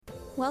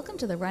Welcome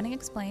to the Running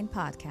Explained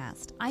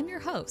podcast. I'm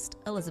your host,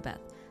 Elizabeth.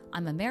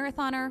 I'm a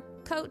marathoner,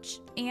 coach,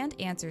 and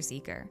answer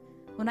seeker.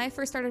 When I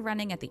first started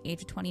running at the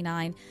age of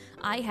 29,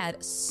 I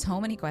had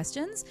so many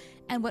questions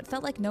and what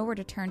felt like nowhere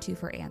to turn to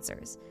for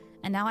answers.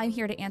 And now I'm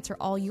here to answer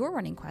all your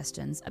running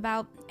questions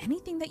about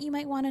anything that you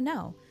might want to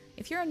know.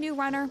 If you're a new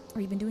runner or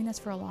you've been doing this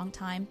for a long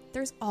time,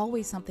 there's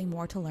always something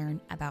more to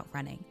learn about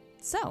running.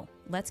 So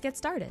let's get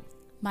started.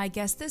 My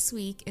guest this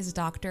week is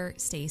Dr.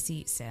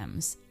 Stacy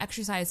Sims,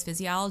 exercise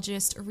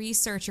physiologist,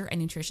 researcher, and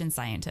nutrition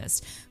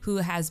scientist who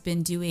has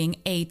been doing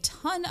a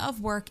ton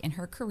of work in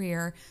her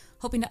career,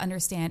 hoping to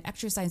understand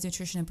exercise,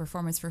 nutrition, and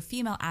performance for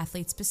female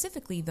athletes,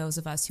 specifically those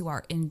of us who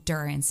are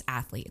endurance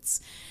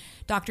athletes.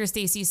 Dr.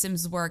 Stacy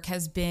Sims' work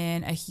has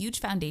been a huge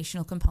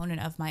foundational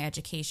component of my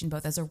education,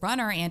 both as a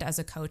runner and as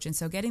a coach. And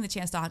so getting the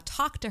chance to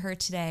talk to her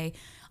today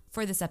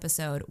for this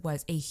episode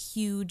was a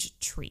huge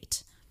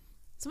treat.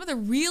 Some of the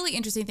really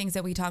interesting things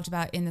that we talked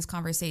about in this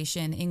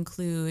conversation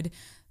include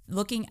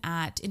looking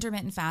at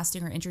intermittent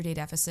fasting or intraday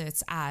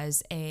deficits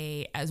as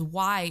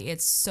why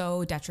it's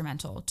so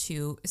detrimental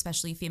to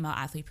especially female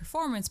athlete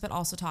performance, but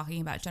also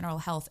talking about general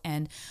health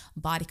and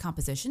body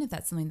composition, if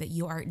that's something that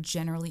you are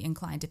generally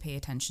inclined to pay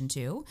attention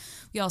to.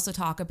 We also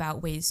talk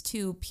about ways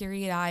to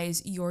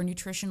periodize your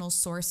nutritional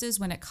sources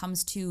when it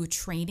comes to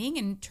training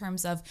in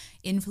terms of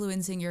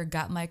influencing your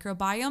gut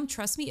microbiome.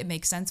 Trust me, it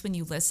makes sense when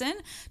you listen.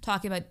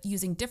 Talking about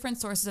using different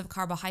sources of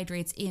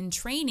carbohydrates in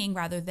training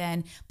rather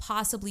than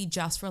possibly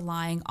just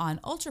relying on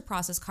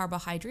ultra-processed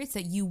carbohydrates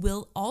that you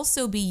will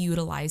also be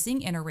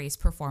utilizing in a race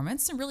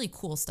performance. Some really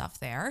cool stuff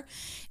there.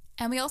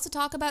 And we also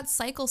talk about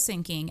cycle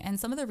syncing and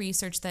some of the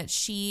research that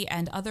she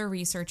and other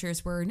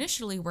researchers were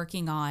initially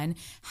working on,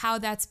 how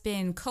that's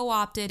been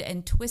co-opted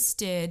and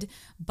twisted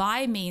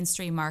by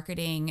mainstream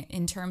marketing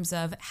in terms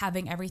of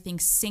having everything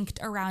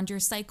synced around your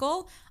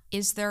cycle.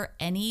 Is there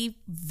any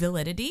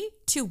validity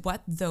to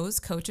what those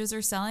coaches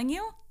are selling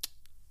you?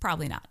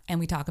 Probably not. And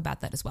we talk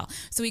about that as well.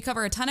 So we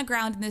cover a ton of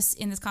ground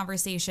in this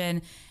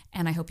conversation,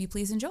 and I hope you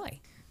please enjoy.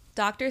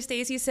 Dr.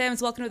 Stacy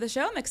Sims, welcome to the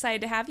show. I'm excited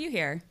to have you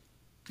here.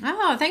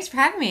 Oh, thanks for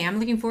having me. I'm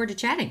looking forward to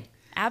chatting.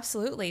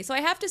 Absolutely. So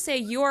I have to say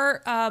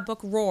your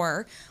book,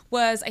 Roar,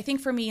 was, I think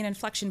for me, an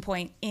inflection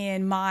point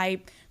in my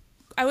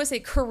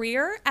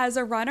career as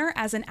a runner,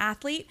 as an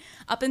athlete.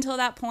 Up until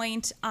that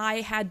point,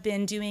 I had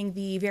been doing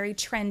the very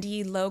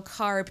trendy,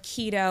 low-carb,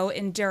 keto,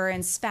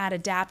 endurance,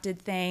 fat-adapted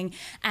thing.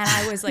 And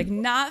I was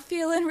not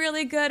feeling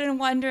really good and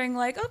wondering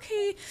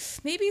okay,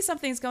 maybe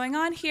something's going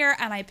on here.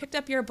 And I picked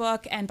up your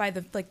book, and by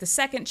the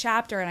second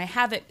chapter, and I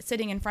have it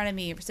sitting in front of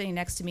me, sitting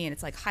next to me, and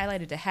it's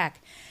highlighted to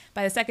heck.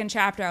 By the second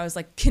chapter, I was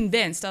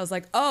convinced. I was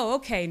oh,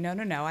 okay, no.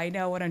 I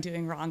know what I'm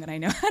doing wrong and I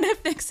know how to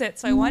fix it.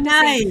 So I wanted to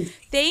say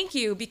thank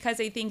you because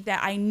I think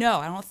that I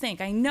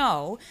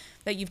know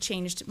that you've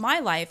changed my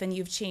life and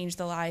you've changed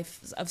the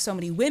lives of so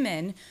many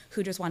women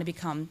who just want to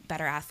become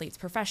better athletes,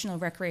 professional,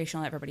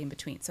 recreational, everybody in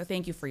between. So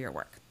thank you for your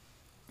work.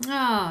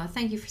 Oh,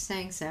 thank you for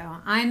saying so.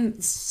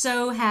 I'm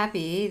so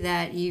happy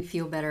that you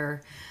feel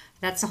better.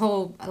 That's the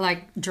whole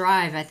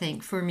drive, I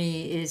think, for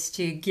me is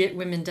to get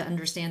women to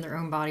understand their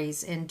own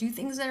bodies and do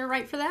things that are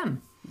right for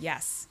them.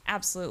 Yes,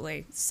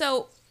 absolutely.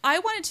 So I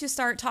wanted to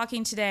start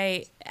talking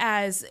today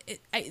as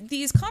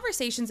these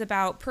conversations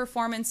about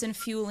performance and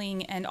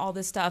fueling and all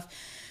this stuff,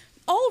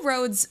 all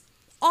roads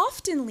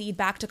often lead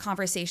back to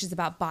conversations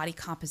about body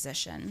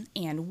composition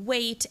and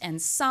weight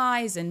and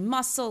size and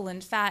muscle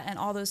and fat and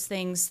all those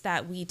things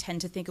that we tend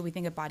to think of when we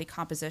think of body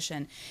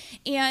composition.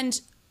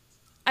 And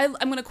I'm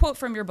going to quote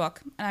from your book,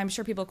 and I'm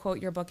sure people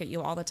quote your book at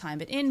you all the time,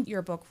 but in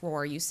your book,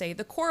 Roar, you say,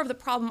 "The core of the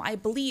problem, I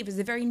believe, is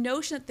the very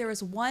notion that there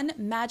is one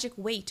magic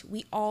weight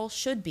we all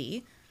should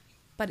be,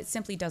 but it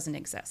simply doesn't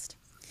exist."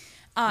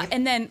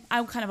 And then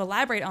I'll kind of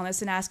elaborate on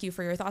this and ask you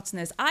for your thoughts on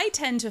this. I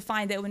tend to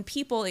find that when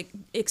people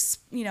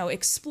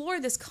explore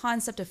this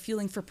concept of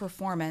fueling for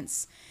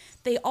performance,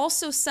 they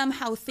also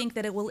somehow think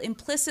that it will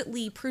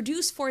implicitly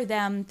produce for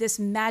them this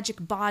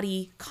magic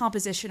body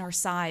composition or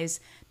size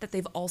that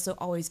they've also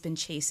always been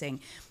chasing.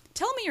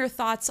 Tell me your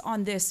thoughts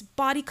on this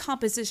body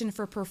composition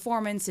for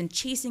performance and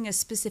chasing a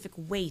specific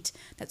weight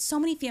that so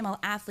many female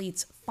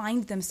athletes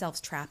find themselves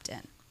trapped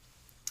in.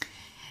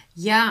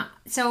 Yeah.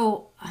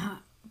 So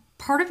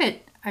part of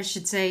it, I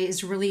should say,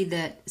 is really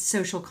the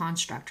social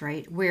construct,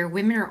 right? Where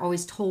women are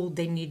always told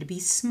they need to be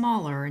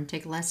smaller and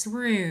take less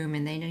room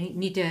and they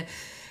need to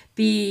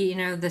be,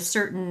 the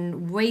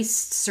certain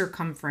waist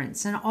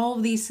circumference and all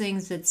of these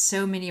things that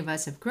so many of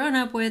us have grown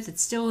up with.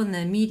 It's still in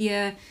the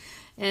media.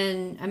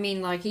 And I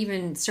mean,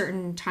 even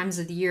certain times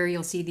of the year,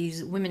 you'll see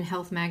these women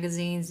health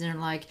magazines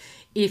and they're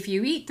if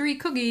you eat 3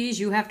 cookies,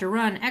 you have to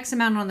run X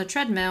amount on the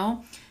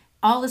treadmill.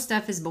 All this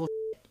stuff is bullshit.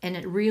 And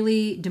it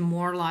really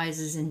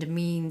demoralizes and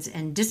demeans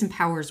and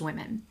disempowers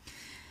women.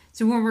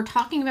 So when we're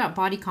talking about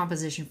body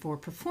composition for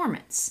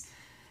performance,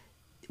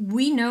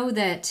 we know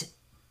that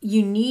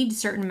you need a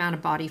certain amount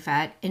of body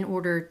fat in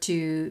order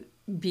to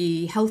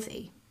be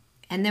healthy.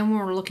 And then when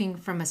we're looking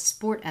from a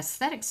sport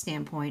aesthetic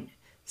standpoint,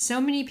 so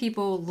many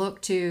people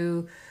look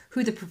to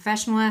who the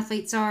professional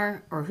athletes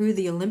are or who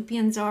the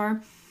Olympians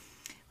are.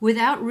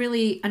 without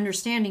really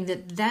understanding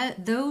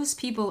that those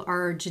people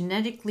are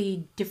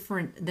genetically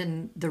different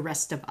than the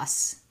rest of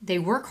us. They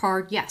work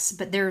hard, yes,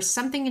 but there's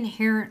something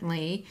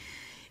inherently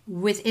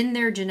within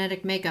their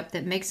genetic makeup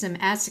that makes them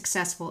as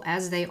successful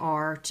as they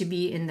are to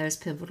be in those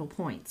pivotal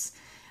points.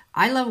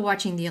 I love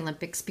watching the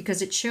Olympics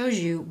because it shows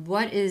you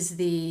what is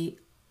the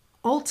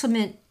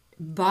ultimate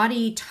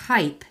body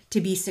type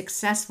to be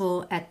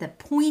successful at the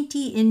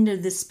pointy end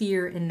of the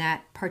spear in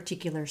that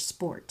particular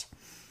sport.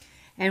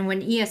 And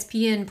when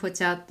ESPN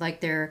puts out like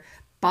their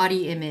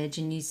body image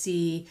and you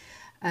see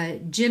a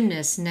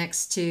gymnast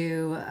next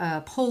to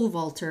a pole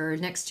vaulter,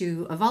 next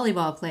to a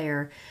volleyball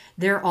player,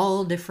 they're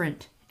all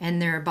different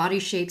and their body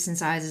shapes and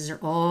sizes are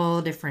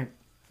all different.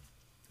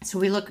 So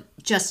we look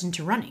just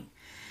into running.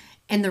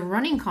 And the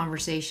running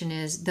conversation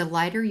is the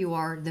lighter you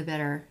are, the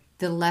better.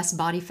 The less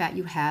body fat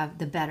you have,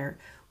 the better,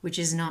 which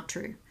is not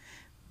true.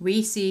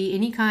 We see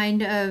any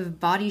kind of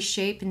body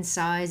shape and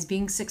size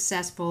being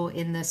successful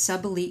in the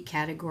sub-elite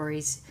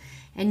categories.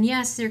 And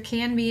yes, there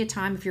can be a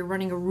time if you're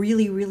running a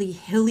really, really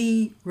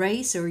hilly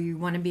race or you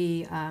want to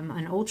be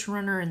an ultra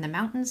runner in the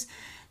mountains,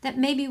 that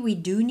maybe we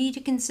do need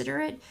to consider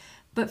it.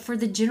 But for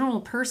the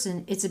general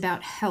person, it's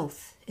about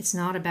health. It's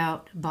not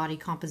about body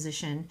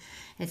composition.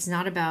 It's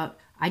not about,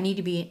 I need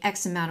to be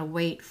X amount of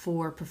weight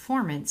for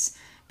performance.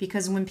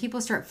 Because when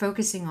people start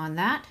focusing on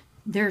that,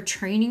 their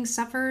training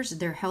suffers,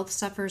 their health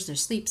suffers, their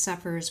sleep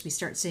suffers. We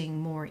start seeing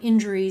more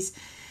injuries.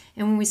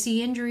 And when we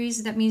see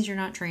injuries, that means you're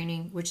not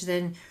training, which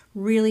then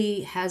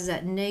really has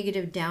that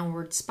negative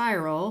downward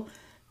spiral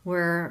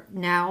where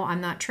now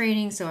I'm not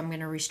training, so I'm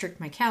going to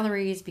restrict my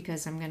calories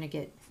because I'm going to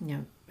get,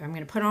 I'm going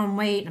to put on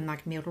weight. I'm not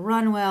going to be able to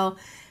run well,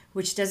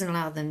 which doesn't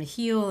allow them to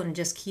heal and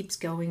just keeps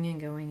going and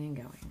going and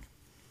going.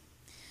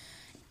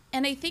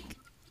 And I think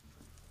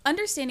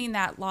understanding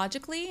that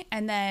logically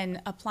and then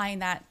applying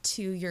that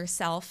to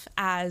yourself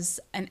as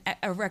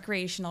a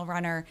recreational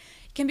runner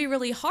can be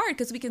really hard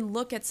because we can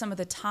look at some of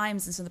the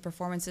times and some of the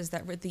performances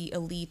that the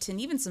elite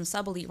and even some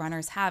sub-elite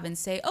runners have and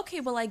say, okay,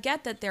 well, I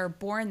get that they're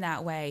born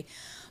that way,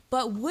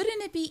 but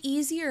wouldn't it be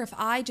easier if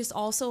I just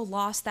also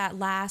lost that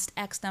last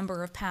X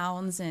number of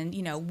pounds and,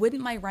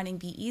 wouldn't my running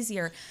be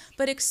easier?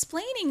 But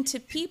explaining to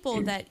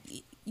people that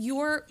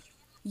your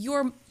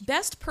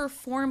best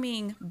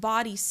performing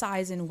body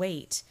size and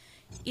weight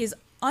is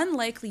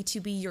unlikely to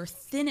be your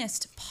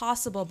thinnest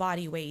possible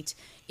body weight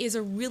is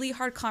a really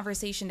hard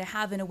conversation to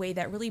have in a way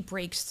that really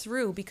breaks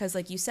through because,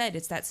 like you said,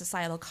 it's that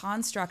societal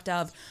construct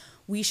of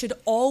we should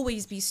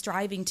always be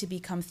striving to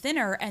become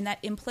thinner and that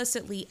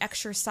implicitly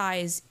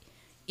exercise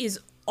is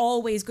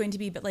always going to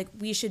be, but like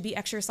we should be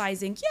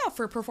exercising,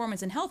 for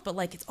performance and health, but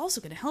like it's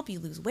also going to help you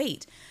lose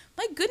weight.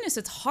 My goodness,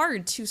 it's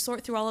hard to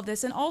sort through all of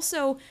this and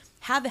also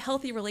have a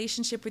healthy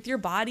relationship with your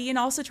body and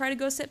also try to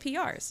go set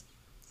PRs.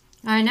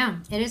 I know,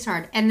 it is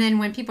hard. And then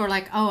when people are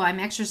like, oh, I'm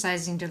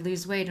exercising to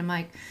lose weight, I'm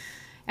like,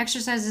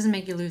 exercise doesn't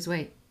make you lose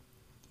weight.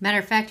 Matter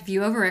of fact, if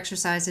you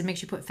over-exercise, it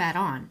makes you put fat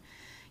on.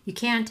 You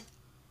can't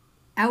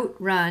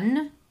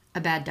outrun a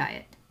bad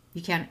diet.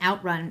 You can't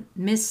outrun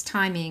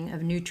mistiming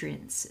of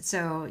nutrients.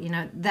 So,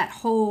 that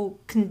whole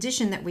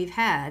condition that we've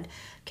had,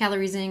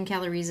 calories in,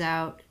 calories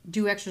out,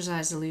 do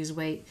exercise to lose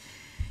weight,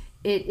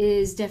 it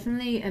is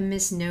definitely a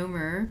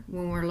misnomer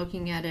when we're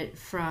looking at it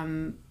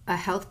from a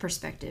health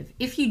perspective.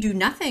 If you do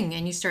nothing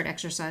and you start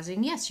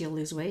exercising, yes, you'll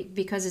lose weight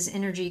because it's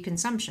energy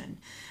consumption.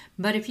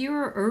 But if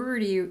you're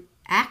already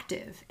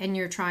active and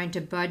you're trying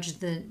to budge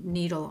the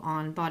needle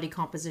on body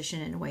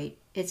composition and weight,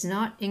 it's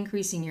not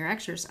increasing your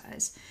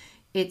exercise.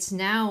 It's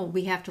now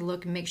we have to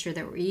look and make sure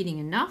that we're eating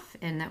enough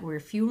and that we're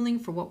fueling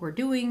for what we're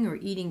doing or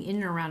eating in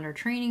and around our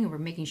training. And we're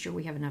making sure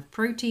we have enough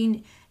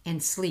protein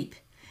and sleep.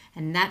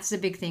 And that's the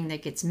big thing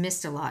that gets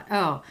missed a lot.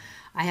 Oh,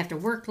 I have to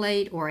work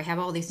late or I have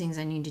all these things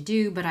I need to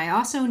do, but I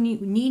also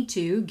need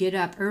to get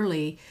up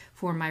early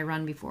for my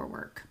run before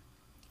work.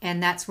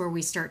 And that's where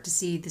we start to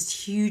see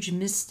this huge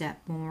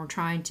misstep when we're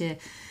trying to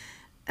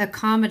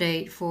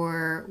accommodate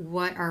for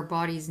what our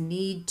bodies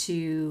need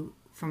to,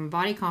 from a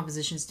body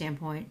composition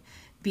standpoint,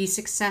 be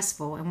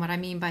successful. And what I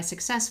mean by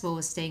successful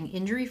is staying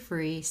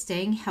injury-free,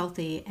 staying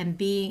healthy, and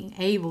being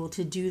able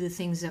to do the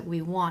things that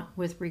we want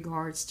with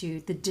regards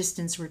to the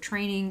distance we're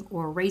training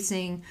or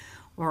racing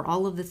or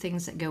all of the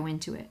things that go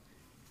into it.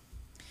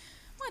 I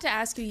want to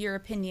ask you your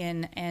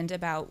opinion and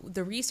about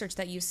the research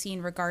that you've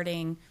seen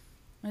regarding,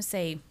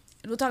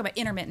 we'll talk about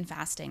intermittent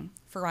fasting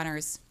for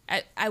runners.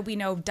 We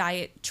know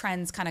diet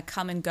trends kind of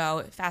come and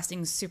go.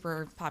 Fasting is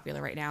super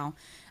popular right now.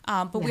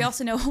 But we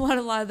also know what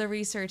a lot of the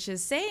research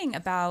is saying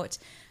about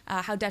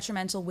how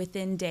detrimental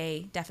within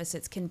day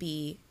deficits can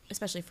be,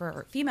 especially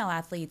for female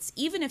athletes.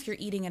 Even if you're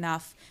eating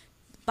enough,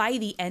 by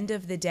the end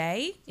of the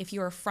day, if you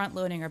are front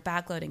loading or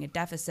back loading a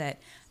deficit,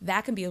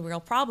 that can be a real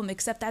problem,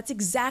 except that's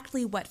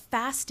exactly what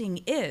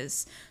fasting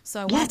is.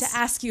 So I wanted to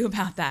ask you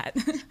about that.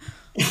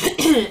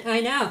 I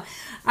know.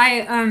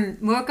 I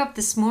woke up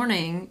this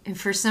morning and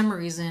for some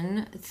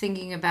reason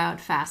thinking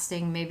about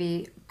fasting,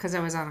 maybe because I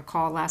was on a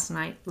call last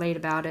night late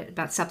about it,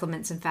 about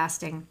supplements and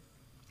fasting.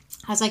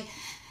 I was like,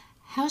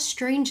 how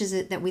strange is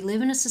it that we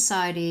live in a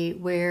society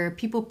where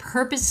people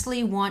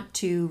purposely want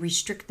to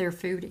restrict their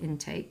food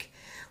intake,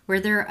 where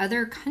there are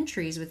other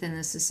countries within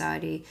the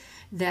society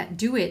that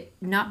do it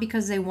not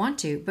because they want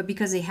to, but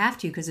because they have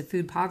to because of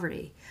food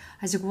poverty.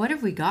 I was like, what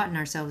have we gotten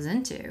ourselves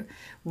into?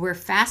 Where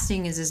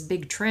fasting is this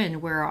big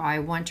trend where I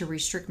want to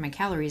restrict my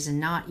calories and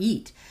not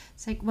eat.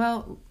 It's like,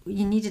 well,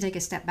 you need to take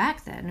a step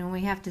back then, and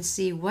we have to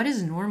see what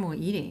is normal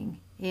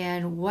eating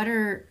and what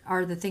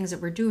are the things that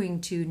we're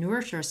doing to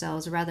nourish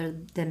ourselves rather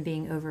than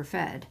being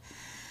overfed.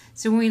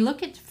 So when we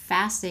look at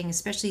fasting,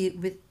 especially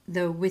with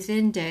the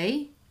within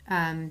day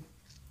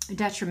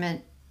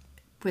detriment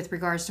with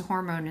regards to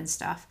hormone and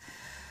stuff,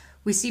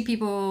 we see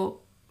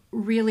people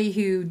really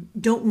who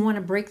don't want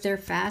to break their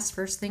fast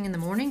first thing in the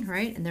morning,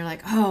 right? And they're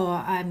like,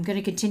 oh, I'm going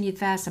to continue the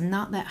fast. I'm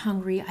not that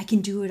hungry. I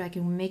can do it. I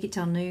can make it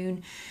till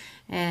noon.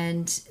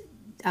 And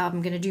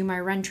I'm going to do my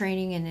run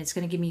training and it's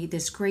going to give me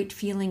this great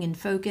feeling and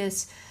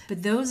focus.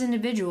 But those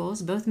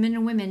individuals, both men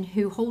and women,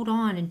 who hold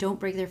on and don't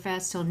break their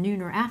fast till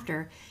noon or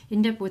after,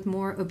 end up with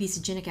more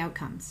obesogenic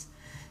outcomes.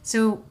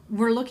 So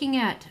we're looking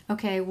at,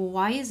 okay, well,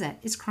 why is that?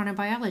 It's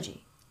chronobiology.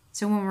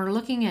 So when we're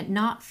looking at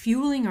not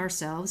fueling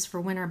ourselves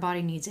for when our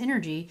body needs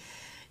energy,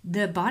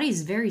 the body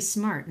is very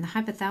smart. And the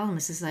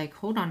hypothalamus is like,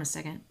 hold on a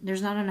second,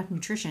 there's not enough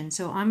nutrition.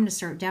 So I'm going to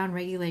start down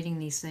regulating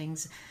these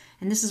things.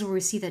 And this is where we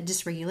see that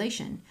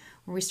dysregulation,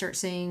 where we start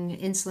seeing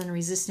insulin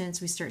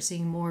resistance, we start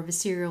seeing more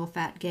visceral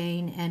fat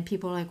gain, and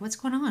people are like, what's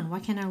going on?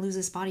 Why can't I lose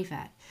this body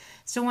fat?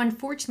 So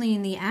unfortunately,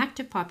 in the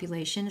active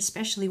population,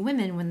 especially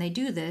women, when they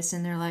do this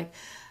and they're like,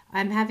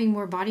 I'm having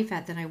more body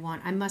fat than I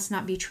want, I must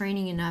not be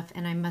training enough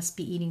and I must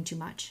be eating too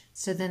much.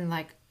 So then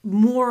like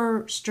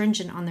more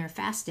stringent on their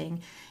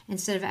fasting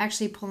instead of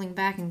actually pulling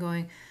back and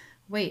going,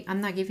 wait, I'm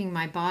not giving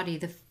my body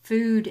the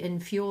food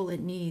and fuel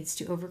it needs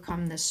to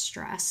overcome this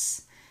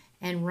stress.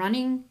 And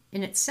running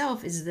in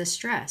itself is the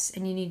stress,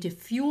 and you need to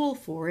fuel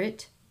for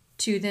it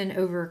to then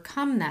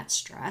overcome that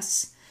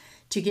stress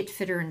to get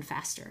fitter and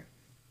faster.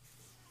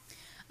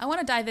 I want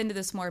to dive into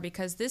this more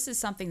because this is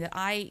something that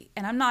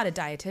and I'm not a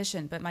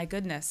dietitian, but my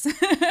goodness,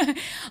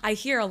 I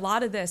hear a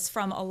lot of this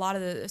from a lot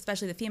of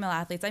especially the female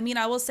athletes. I mean,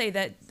 I will say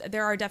that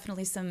there are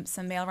definitely some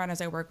male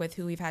runners I work with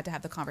who we've had to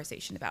have the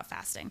conversation about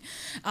fasting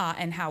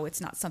and how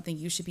it's not something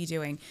you should be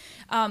doing.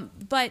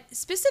 But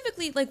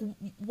specifically, like,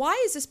 why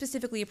is this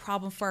specifically a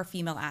problem for our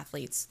female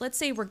athletes? Let's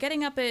say we're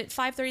getting up at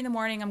 5:30 in the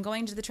morning, I'm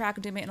going to the track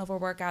and doing my interval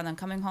workout, and then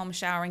coming home,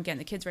 showering, getting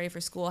the kids ready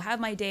for school,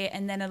 have my day,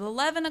 and then at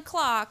 11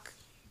 o'clock,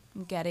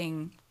 I'm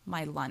getting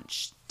my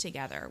lunch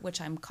together, which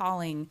I'm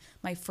calling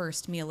my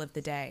first meal of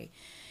the day.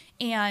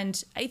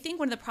 And I think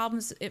one of the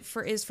problems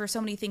is for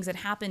so many things that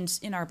happened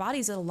in our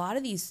bodies that a lot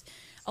of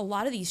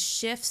these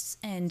shifts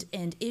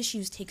and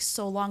issues take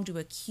so long to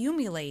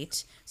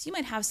accumulate. So you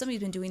might have somebody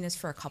who's been doing this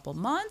for a couple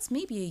months,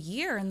 maybe a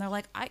year, and they're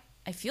like,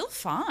 I feel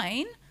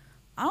fine.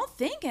 I don't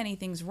think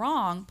anything's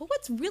wrong. But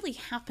what's really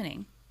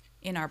happening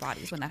in our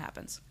bodies when that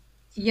happens?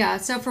 Yeah,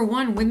 so for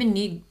one, women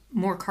need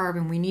more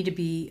carbon. We need to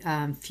be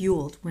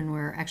fueled when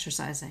we're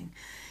exercising.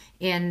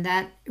 And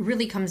that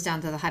really comes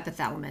down to the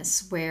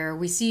hypothalamus, where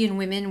we see in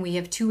women, we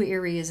have two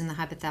areas in the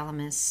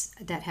hypothalamus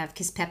that have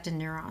kisspeptin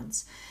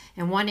neurons.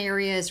 And one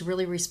area is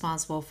really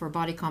responsible for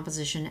body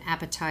composition,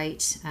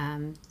 appetite,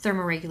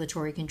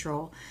 thermoregulatory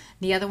control.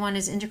 The other one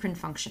is endocrine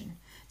function.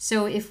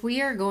 So if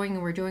we are going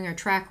and we're doing our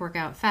track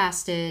workout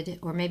fasted,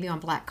 or maybe on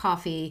black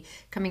coffee,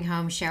 coming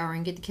home,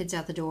 showering, get the kids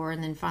out the door,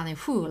 and then finally,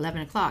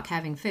 11 o'clock,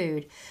 having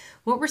food,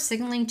 what we're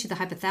signaling to the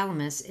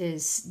hypothalamus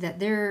is that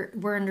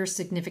we're under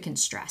significant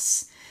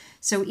stress.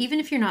 So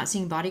even if you're not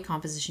seeing body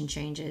composition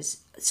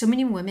changes, so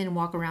many women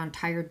walk around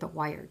tired but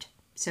wired.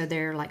 So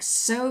they're like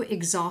so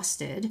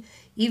exhausted,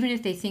 even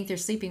if they think they're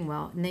sleeping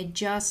well, and they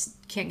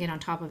just can't get on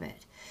top of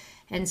it.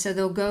 And so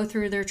they'll go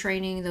through their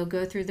training, they'll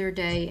go through their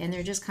day, and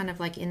they're just kind of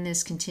like in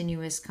this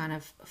continuous kind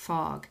of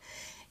fog.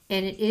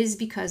 And it is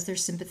because they're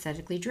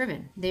sympathetically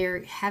driven.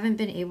 They haven't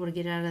been able to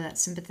get out of that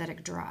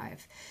sympathetic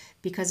drive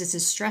because it's a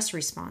stress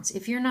response.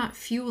 If you're not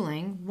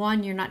fueling,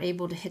 one, you're not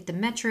able to hit the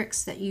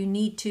metrics that you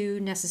need to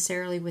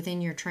necessarily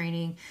within your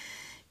training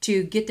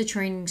to get the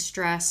training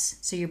stress,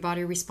 so your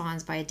body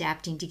responds by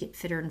adapting to get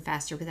fitter and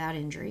faster without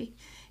injury.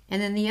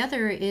 And then the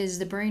other is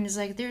the brain is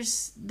like,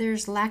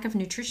 there's lack of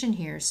nutrition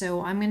here.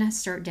 So I'm going to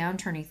start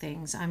downturning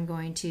things. I'm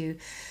going to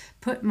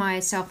put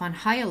myself on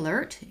high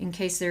alert in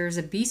case there's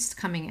a beast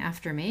coming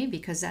after me,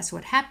 because that's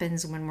what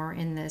happens when we're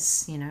in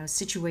this,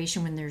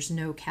 situation when there's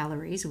no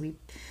calories. We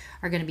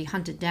are going to be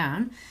hunted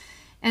down.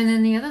 And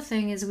then the other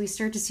thing is we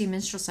start to see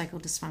menstrual cycle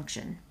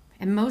dysfunction.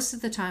 And most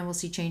of the time we'll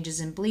see changes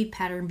in bleed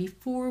pattern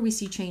before we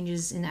see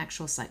changes in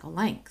actual cycle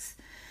length.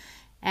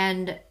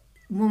 And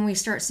when we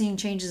start seeing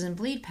changes in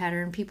bleed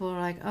pattern, people are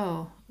like,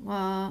 oh,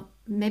 well,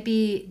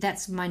 maybe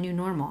that's my new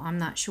normal. I'm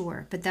not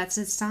sure. But that's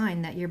a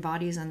sign that your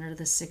body is under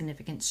this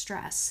significant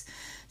stress.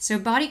 So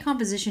body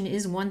composition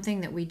is one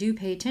thing that we do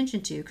pay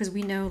attention to, because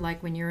we know,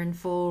 like, when you're in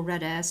full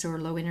red S or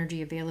low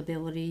energy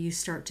availability, you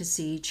start to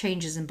see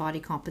changes in body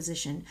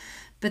composition.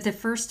 But the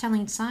first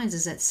telling signs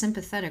is that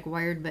sympathetic,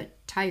 wired but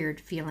tired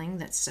feeling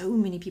that so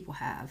many people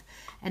have.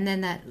 And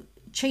then that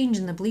change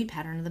in the bleed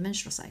pattern of the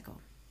menstrual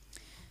cycle.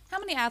 How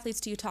many athletes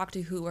do you talk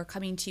to who are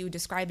coming to you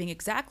describing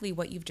exactly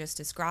what you've just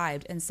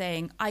described and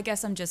saying, I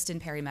guess I'm just in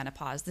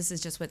perimenopause. This is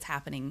just what's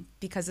happening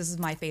because this is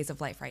my phase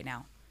of life right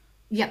now?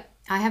 Yep.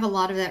 I have a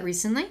lot of that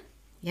recently.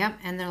 Yep.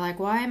 And they're like,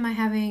 why am I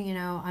having,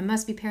 I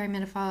must be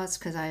perimenopause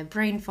because I have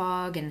brain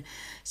fog and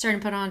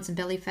starting to put on some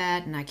belly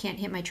fat and I can't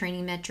hit my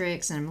training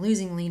metrics and I'm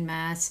losing lean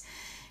mass.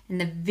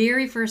 And the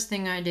very first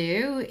thing I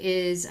do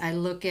is I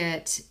look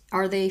at,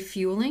 are they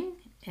fueling?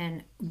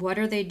 And what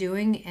are they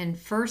doing? And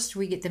first,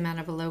 we get them out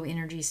of a low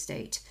energy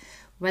state.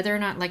 Whether or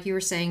not, like you were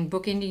saying,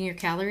 bookending your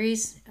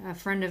calories. A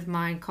friend of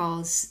mine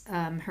calls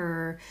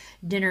her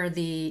dinner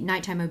the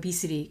nighttime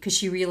obesity because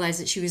she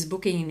realized that she was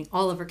booking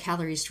all of her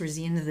calories towards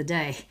the end of the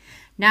day.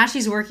 Now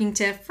she's working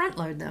to front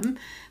load them.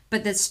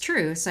 But that's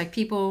true. It's like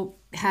people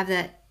have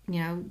that,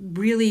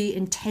 really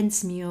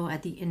intense meal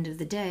at the end of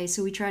the day.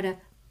 So we try to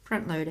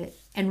front load it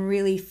and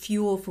really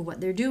fuel for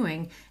what they're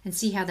doing and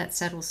see how that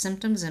settles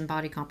symptoms and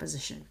body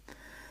composition.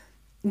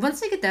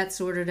 Once they get that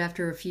sorted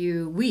after a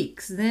few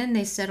weeks, then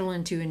they settle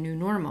into a new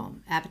normal.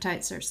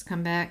 Appetite starts to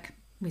come back.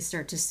 We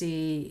start to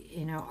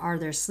see, are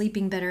they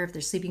sleeping better? If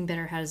they're sleeping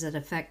better, how does that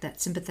affect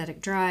that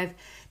sympathetic drive?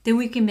 Then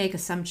we can make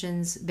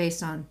assumptions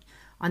based on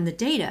the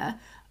data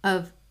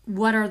of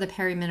what are the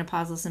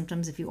perimenopausal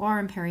symptoms if you are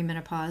in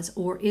perimenopause,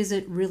 or is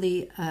it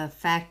really a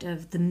fact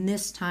of the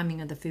mistiming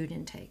of the food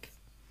intake?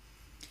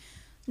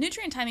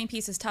 Nutrient timing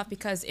piece is tough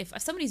because if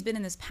somebody's been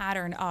in this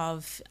pattern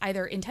of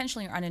either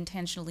intentionally or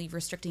unintentionally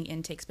restricting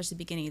intake, especially at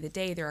the beginning of the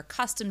day, they're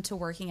accustomed to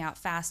working out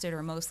fasted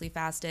or mostly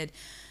fasted.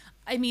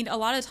 I mean, a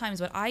lot of times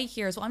what I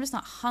hear is, well, I'm just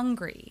not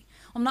hungry.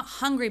 I'm not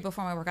hungry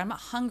before my workout. I'm not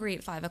hungry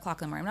at 5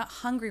 o'clock in the morning. I'm not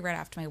hungry right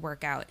after my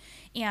workout.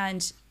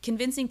 And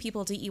convincing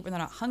people to eat when they're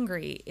not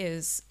hungry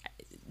is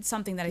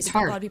something that I think a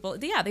lot of people,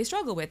 they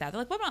struggle with that. They're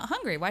like, well, I'm not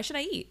hungry. Why should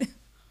I eat?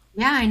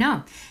 Yeah, I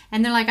know.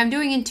 And they're like, I'm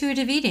doing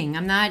intuitive eating.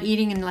 I'm not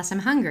eating unless I'm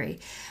hungry.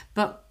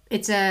 But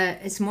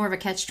it's more of a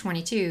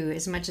catch-22,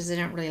 as much as I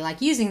don't really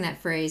like using that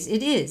phrase.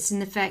 It is in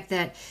the fact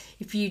that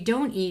if you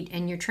don't eat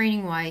and you're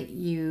training while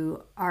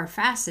you are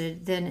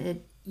fasted,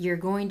 then you're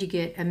going to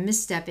get a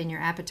misstep in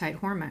your appetite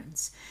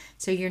hormones.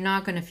 So you're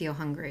not going to feel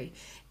hungry.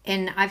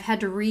 And I've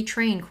had to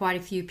retrain quite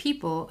a few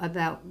people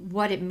about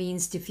what it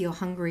means to feel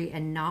hungry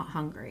and not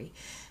hungry.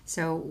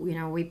 So,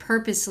 we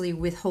purposely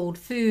withhold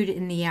food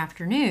in the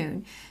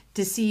afternoon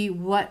to see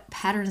what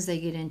patterns they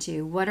get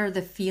into. What are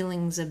the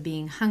feelings of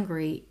being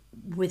hungry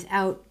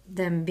without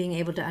them being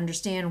able to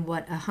understand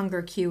what a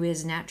hunger cue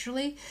is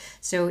naturally.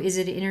 So is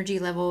it energy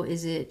level?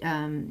 Is it,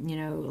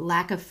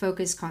 lack of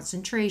focus,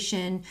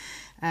 concentration,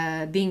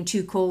 being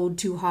too cold,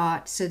 too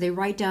hot? So they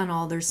write down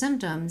all their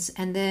symptoms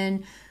and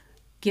then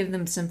give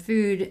them some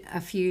food a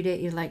few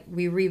days. Like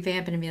we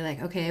revamp it and be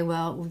like, okay,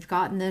 well, we've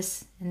gotten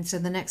this. And so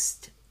the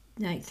next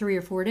 3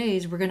 or 4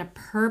 days, we're going to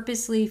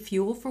purposely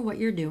fuel for what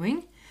you're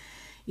doing.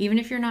 Even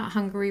if you're not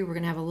hungry, we're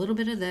going to have a little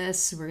bit of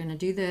this. We're going to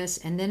do this.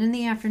 And then in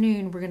the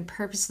afternoon, we're going to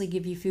purposely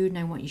give you food. And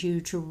I want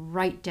you to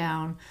write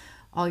down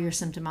all your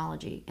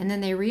symptomology. And then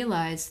they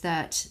realize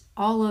that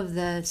all of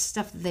the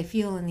stuff that they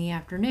feel in the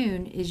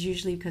afternoon is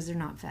usually because they're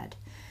not fed.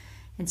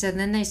 And so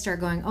then they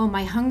start going, oh,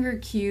 my hunger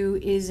cue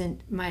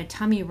isn't my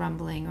tummy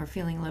rumbling or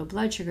feeling low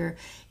blood sugar.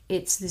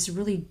 It's this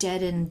really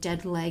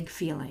dead leg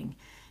feeling.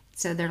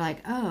 So they're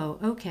like, oh,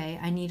 okay,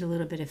 I need a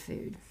little bit of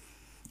food.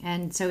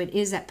 And so it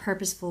is that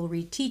purposeful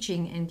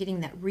reteaching and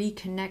getting that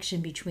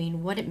reconnection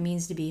between what it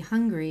means to be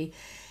hungry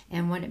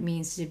and what it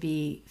means to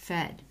be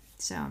fed.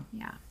 So,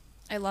 yeah.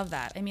 I love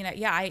that. I mean,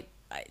 I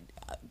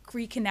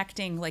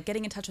reconnecting, like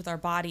getting in touch with our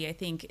body, I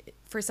think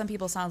for some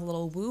people sounds a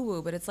little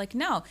woo-woo, but it's like,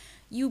 no,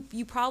 you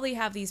probably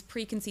have these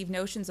preconceived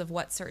notions of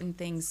what certain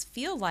things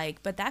feel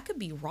like, but that could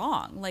be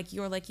wrong. Like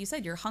you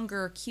said, your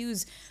hunger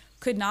cues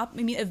could not,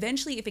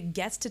 eventually if it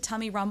gets to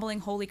tummy rumbling,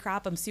 holy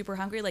crap, I'm super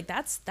hungry. Like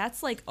that's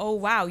like, oh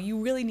wow,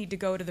 you really need to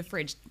go to the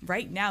fridge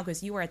right now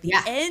because you are at the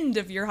end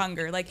of your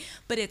hunger. Like,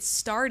 but it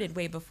started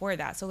way before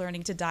that. So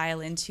learning to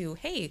dial into,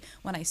 hey,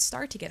 when I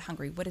start to get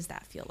hungry, what does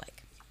that feel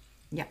like?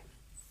 Yeah.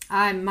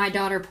 My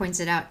daughter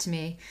points it out to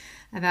me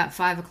about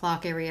 5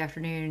 o'clock every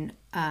afternoon.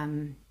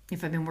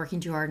 If I've been working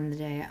too hard in the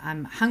day,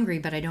 I'm hungry,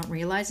 but I don't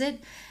realize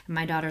it. And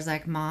my daughter's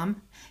like,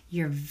 Mom,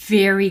 you're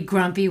very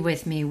grumpy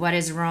with me. What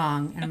is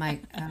wrong? And I'm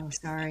like, oh,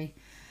 sorry.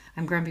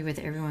 I'm grumpy with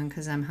everyone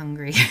because I'm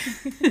hungry.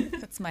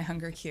 That's my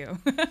hunger cue.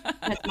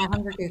 That's my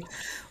hunger cue.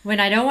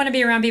 When I don't want to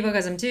be around people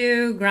because I'm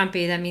too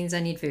grumpy, that means I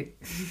need food.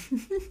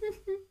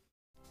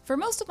 For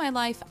most of my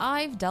life,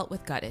 I've dealt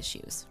with gut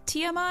issues.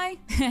 TMI?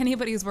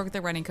 Anybody who's worked with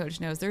a running coach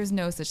knows there's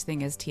no such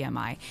thing as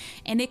TMI.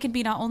 And it can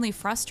be not only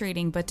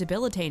frustrating, but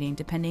debilitating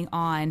depending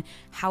on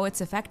how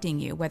it's affecting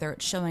you, whether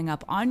it's showing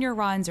up on your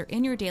runs or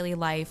in your daily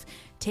life.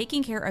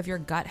 Taking care of your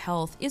gut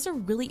health is a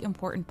really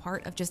important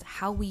part of just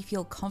how we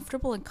feel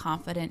comfortable and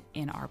confident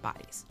in our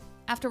bodies.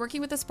 After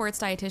working with a sports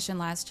dietitian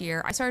last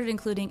year, I started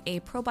including a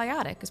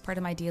probiotic as part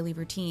of my daily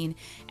routine.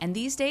 And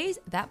these days,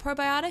 that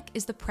probiotic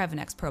is the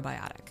Previnex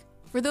probiotic.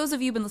 For those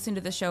of you who've been listening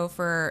to the show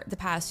for the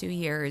past few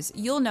years,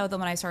 you'll know that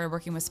when I started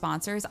working with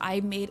sponsors, I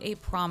made a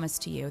promise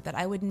to you that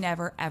I would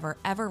never, ever,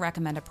 ever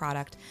recommend a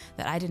product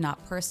that I did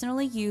not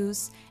personally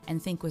use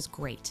and think was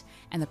great.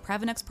 And the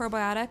Previnex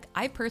probiotic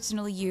I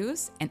personally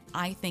use, and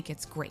I think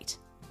it's great.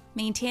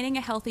 Maintaining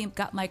a healthy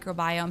gut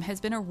microbiome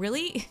has been a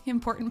really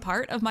important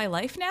part of my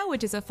life now,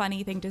 which is a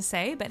funny thing to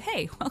say, but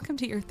hey, welcome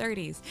to your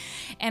 30s.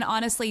 And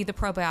honestly, the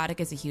probiotic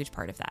is a huge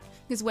part of that.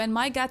 Because when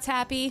my gut's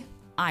happy,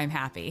 I'm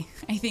happy.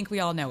 I think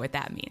we all know what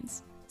that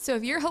means. So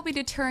if you're hoping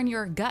to turn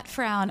your gut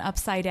frown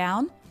upside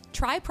down,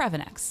 try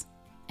Previnex.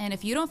 And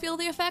if you don't feel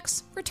the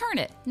effects, return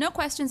it. No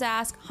questions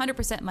asked,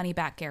 100% money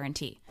back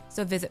guarantee.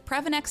 So visit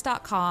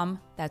Previnex.com,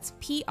 that's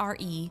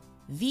Previnex,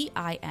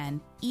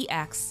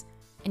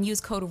 and use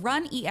code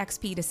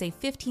RUNEXP to save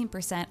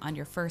 15% on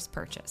your first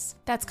purchase.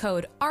 That's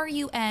code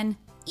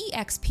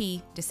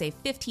RUNEXP to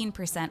save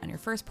 15% on your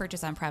first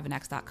purchase on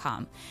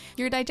Previnex.com.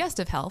 Your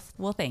digestive health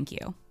will thank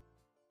you.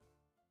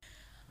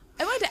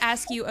 I wanted to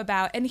ask you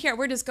about, and here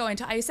we're just going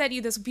to, I sent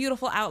you this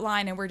beautiful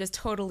outline and we're just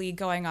totally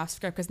going off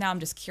script because now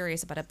I'm just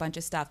curious about a bunch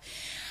of stuff.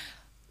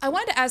 I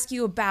wanted to ask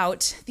you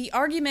about the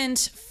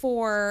argument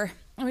for,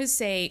 I would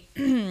say,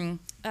 trying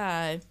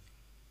to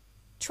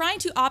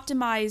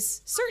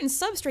optimize certain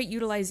substrate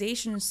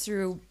utilizations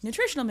through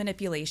nutritional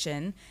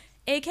manipulation,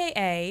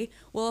 aka,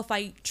 well, if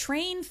I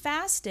train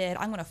fasted,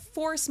 I'm going to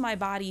force my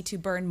body to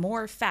burn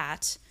more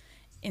fat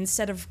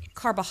instead of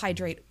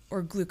carbohydrate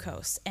or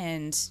glucose,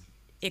 and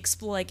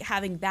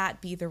having that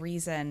be the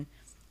reason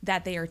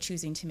that they are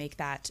choosing to make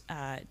that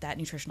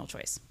nutritional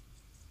choice.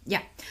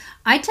 Yeah.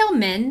 I tell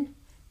men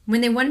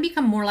when they want to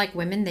become more like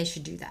women, they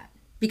should do that,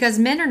 because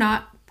men are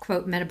not,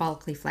 quote,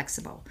 metabolically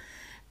flexible.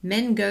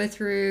 Men go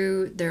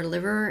through their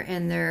liver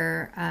and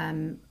their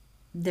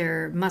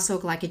muscle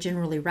glycogen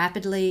really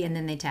rapidly, and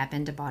then they tap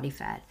into body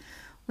fat.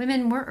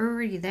 Women, we're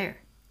already there.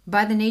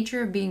 By the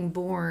nature of being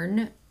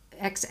born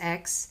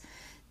XX,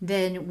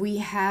 then we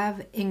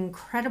have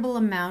incredible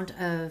amount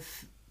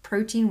of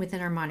protein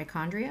within our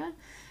mitochondria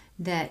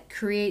that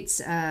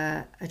creates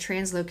a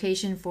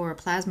translocation for a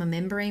plasma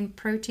membrane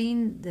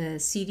protein, the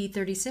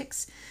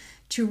CD36,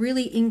 to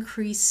really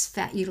increase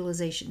fat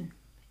utilization.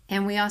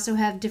 And we also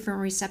have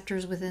different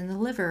receptors within the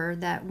liver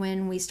that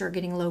when we start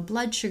getting low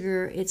blood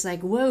sugar, it's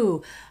like,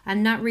 whoa,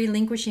 I'm not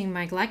relinquishing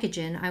my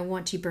glycogen. I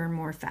want to burn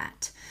more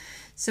fat.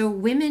 So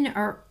women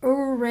are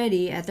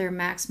already at their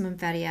maximum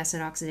fatty acid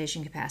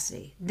oxidation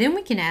capacity. Then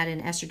we can add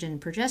in estrogen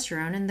and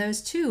progesterone, and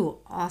those two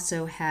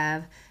also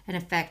have an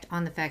effect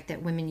on the fact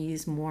that women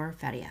use more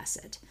fatty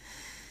acid.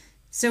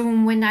 So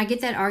when I get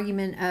that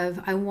argument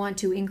of, I want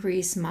to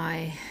increase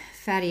my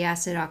fatty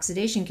acid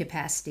oxidation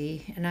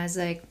capacity, and I was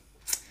like,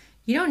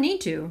 you don't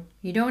need to.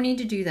 You don't need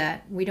to do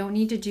that. We don't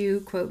need to do,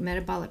 quote,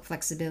 metabolic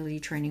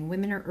flexibility training.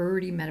 Women are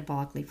already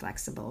metabolically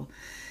flexible.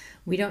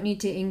 We don't need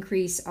to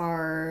increase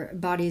our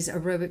body's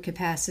aerobic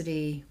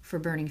capacity for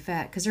burning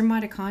fat because our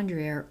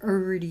mitochondria are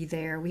already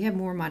there. We have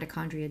more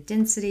mitochondria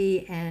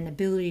density and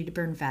ability to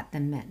burn fat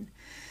than men.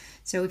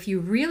 So if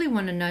you really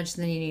want to nudge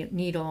the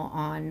needle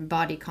on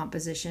body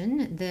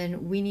composition,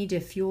 then we need to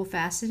fuel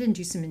fasted and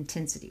do some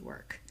intensity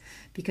work,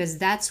 because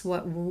that's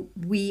what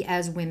we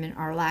as women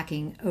are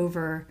lacking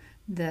over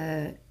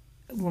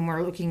when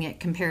we're looking at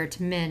compared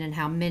to men and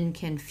how men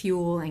can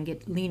fuel and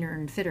get leaner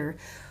and fitter.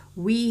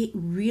 We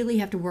really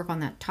have to work on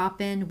that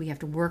top end. We have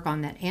to work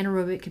on that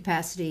anaerobic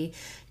capacity,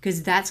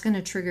 because that's going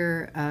to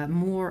trigger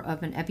more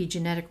of an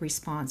epigenetic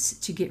response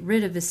to get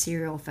rid of the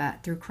serial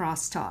fat through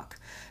crosstalk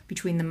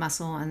between the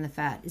muscle and the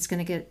fat. It's going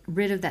to get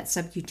rid of that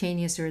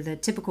subcutaneous or the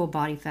typical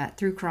body fat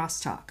through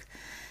crosstalk.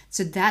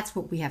 So that's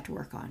what we have to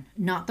work on,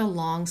 not the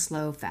long,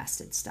 slow,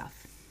 fasted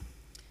stuff.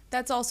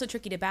 That's also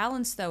tricky to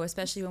balance, though,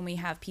 especially when we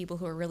have people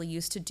who are really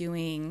used to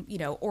doing,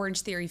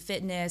 Orange Theory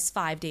fitness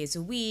 5 days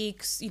a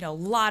week, a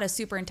lot of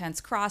super intense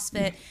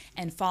CrossFit,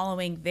 and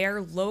following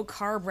their low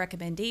carb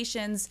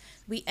recommendations.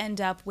 We end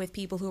up with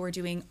people who are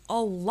doing a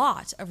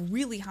lot of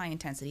really high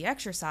intensity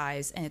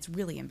exercise, and it's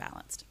really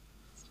imbalanced.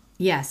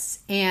 Yes,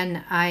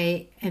 and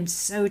I am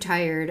so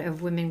tired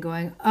of women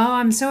going, oh,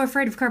 I'm so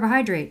afraid of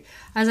carbohydrate.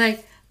 I was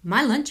like,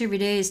 my lunch every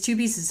day is 2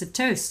 pieces of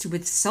toast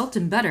with salt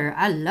and butter.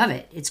 I love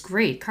it. It's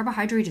great.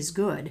 Carbohydrate is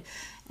good.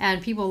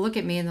 And people look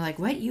at me and they're like,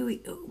 what?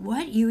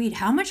 You eat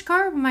how much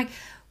carb? I'm like,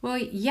 well,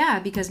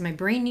 yeah, because my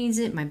brain needs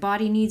it. My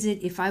body needs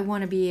it. If I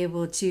want to be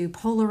able to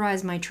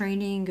polarize my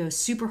training, go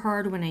super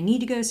hard when I need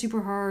to go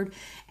super hard,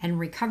 and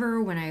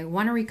recover when I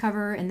want to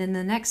recover, and then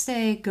the next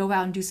day go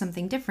out and do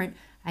something different,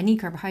 I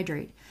need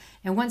carbohydrate.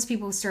 And once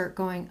people start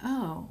going,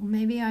 oh,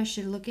 maybe I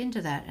should look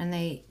into that, and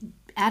they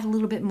add a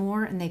little bit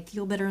more and they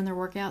feel better in their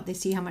workout, they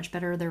see how much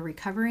better they're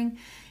recovering.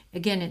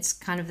 Again, it's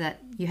kind of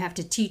that you have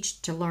to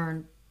teach to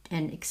learn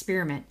and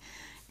experiment.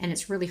 And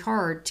it's really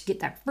hard to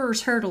get that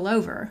first hurdle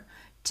over,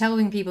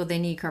 telling people they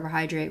need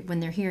carbohydrate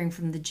when they're hearing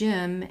from the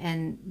gym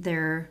and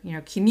their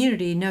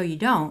community, no, you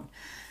don't.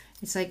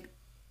 It's like,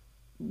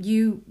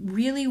 you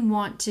really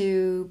want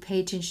to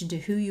pay attention to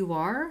who you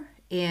are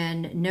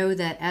and know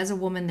that as a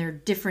woman, there are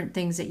different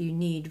things that you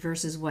need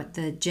versus what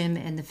the gym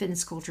and the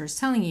fitness culture is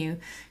telling you,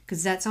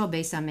 because that's all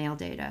based on male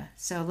data.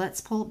 So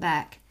let's pull it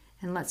back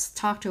and let's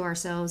talk to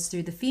ourselves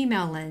through the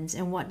female lens,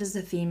 and what does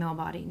the female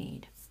body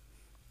need?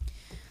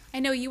 I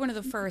know you were one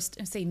of the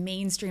first, say,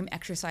 mainstream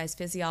exercise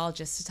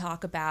physiologists to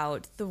talk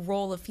about the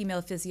role of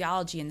female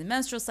physiology in the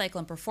menstrual cycle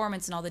and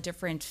performance and all the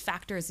different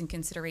factors and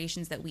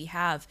considerations that we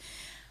have.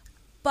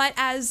 But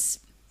as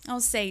I'll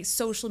say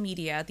social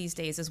media these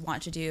days is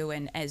want to do,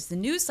 and as the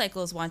news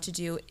cycles want to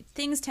do,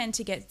 things tend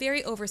to get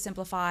very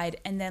oversimplified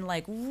and then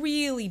like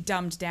really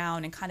dumbed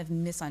down and kind of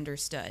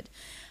misunderstood.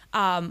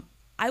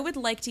 I would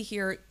like to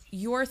hear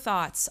your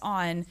thoughts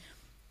on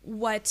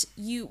what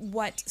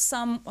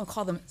some, I'll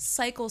call them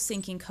cycle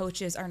syncing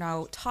coaches, are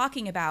now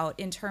talking about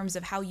in terms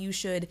of how you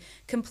should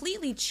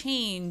completely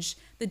change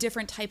the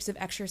different types of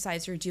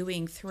exercise you're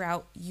doing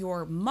throughout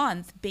your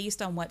month based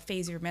on what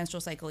phase of your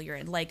menstrual cycle you're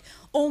in. Like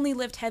only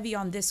lift heavy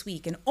on this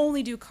week and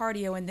only do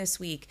cardio in this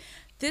week.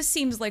 This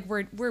seems like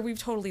we've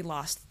totally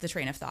lost the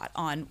train of thought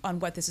on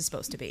what this is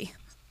supposed to be.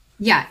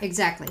 Yeah,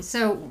 exactly.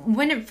 So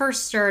when it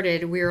first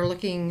started, we were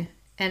looking,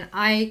 and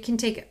I can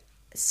take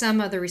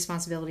some of the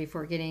responsibility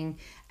for getting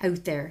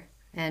out there,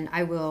 and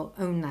I will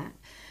own that.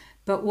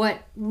 But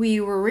what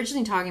we were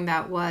originally talking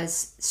about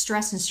was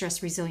stress and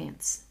stress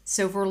resilience.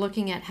 So if we're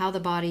looking at how the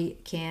body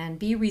can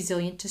be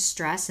resilient to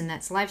stress, and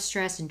that's life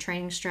stress and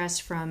training stress,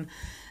 from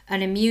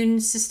an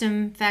immune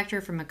system factor,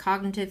 from a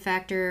cognitive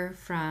factor,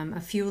 from a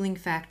fueling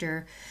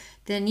factor,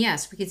 then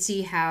yes, we could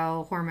see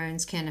how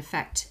hormones can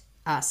affect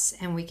us.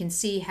 And we can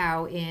see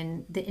how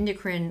in the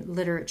endocrine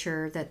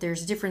literature that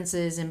there's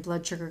differences in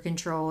blood sugar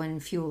control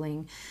and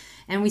fueling.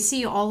 And we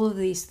see all of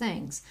these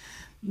things.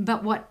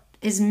 But what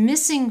is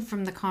missing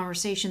from the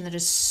conversation that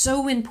is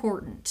so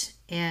important,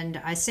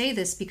 and I say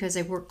this because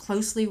I work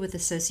closely with a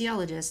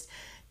sociologist,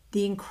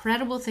 the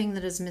incredible thing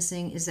that is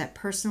missing is that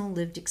personal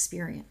lived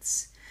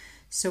experience.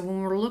 So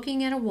when we're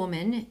looking at a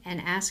woman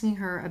and asking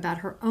her about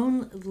her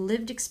own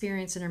lived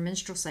experience in her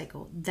menstrual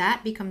cycle,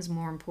 that becomes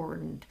more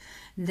important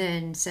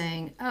than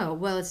saying, oh,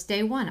 well, it's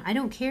day one. I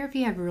don't care if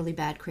you have really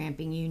bad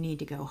cramping, you need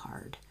to go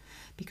hard,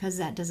 because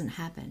that doesn't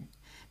happen.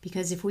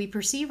 Because if we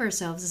perceive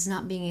ourselves as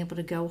not being able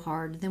to go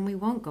hard, then we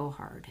won't go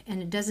hard. And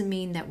it doesn't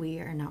mean that we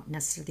are not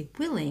necessarily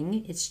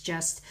willing. It's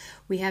just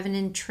we have an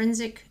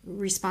intrinsic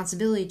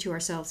responsibility to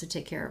ourselves to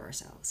take care of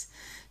ourselves.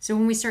 So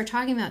when we start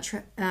talking about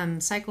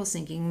cycle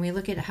syncing, we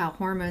look at how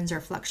hormones are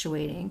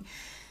fluctuating,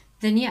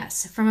 then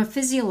yes, from a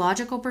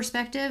physiological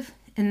perspective,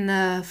 in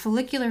the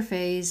follicular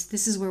phase,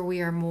 this is where we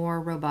are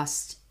more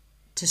robust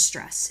to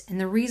stress. And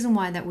the reason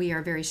why that we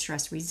are very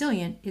stress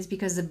resilient is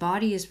because the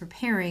body is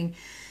preparing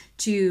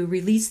to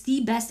release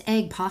the best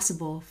egg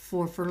possible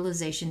for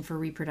fertilization for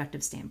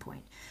reproductive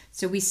standpoint.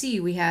 So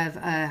we have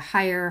a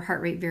higher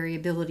heart rate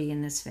variability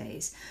in this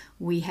phase.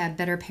 We have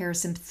better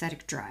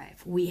parasympathetic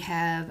drive. We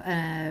have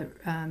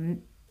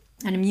an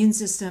immune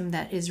system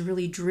that is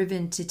really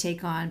driven to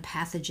take on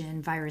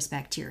pathogen, virus,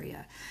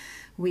 bacteria.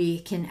 We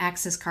can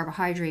access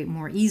carbohydrate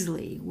more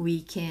easily.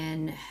 We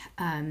can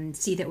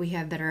see that we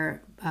have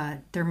better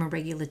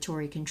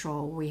thermoregulatory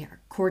control. Our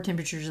core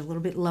temperature is a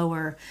little bit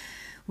lower.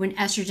 When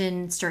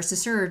estrogen starts to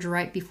surge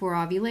right before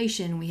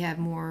ovulation, we have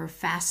more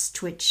fast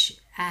twitch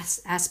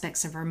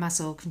aspects of our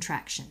muscle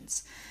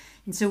contractions.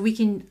 And so we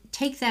can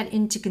take that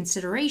into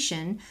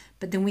consideration,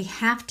 but then we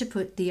have to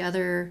put the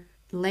other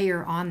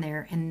layer on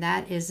there, and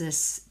that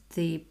is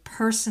the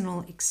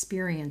personal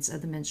experience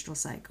of the menstrual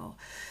cycle.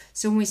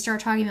 So when we start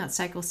talking about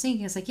cycle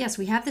syncing, it's like, yes,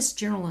 we have this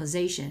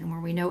generalization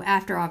where we know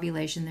after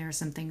ovulation there are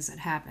some things that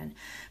happen,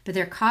 but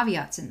there are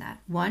caveats in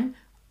that. One,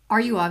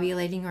 are you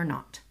ovulating or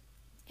not?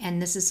 And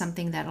this is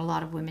something that a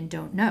lot of women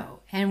don't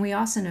know. And we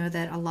also know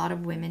that a lot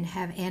of women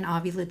have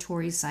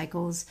anovulatory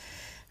cycles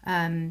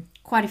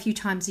quite a few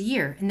times a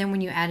year. And then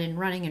when you add in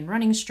running and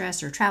running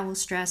stress or travel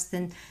stress,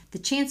 then the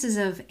chances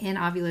of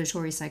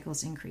anovulatory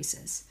cycles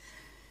increases.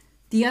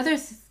 The other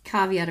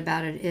caveat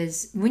about it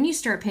is when you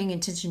start paying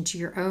attention to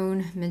your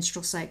own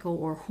menstrual cycle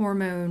or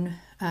hormone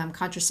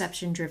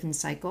contraception-driven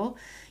cycle,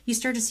 you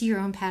start to see your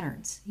own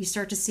patterns. You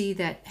start to see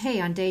that,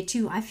 hey, on day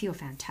 2, I feel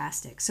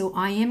fantastic. So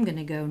I am going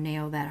to go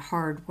nail that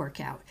hard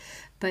workout.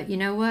 But you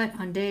know what?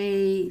 On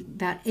day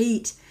about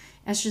 8,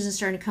 estrogen is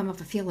starting to come up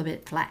and feel a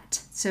bit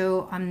flat.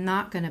 So I'm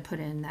not going to put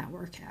in that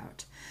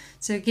workout.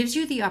 So it gives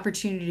you the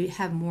opportunity to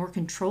have more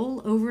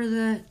control over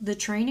the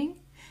training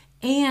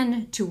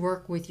and to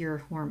work with your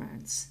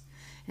hormones.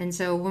 And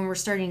so when we're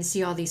starting to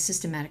see all these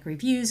systematic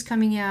reviews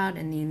coming out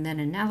and the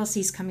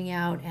meta-analyses coming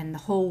out and the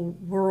whole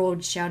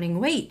world shouting,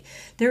 wait,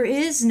 there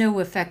is no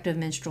effective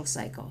menstrual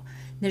cycle.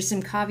 There's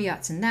some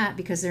caveats in that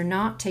because they're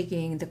not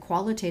taking the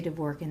qualitative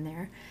work in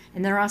there.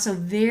 And they're also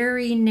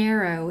very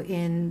narrow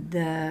in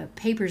the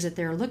papers that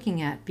they're looking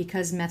at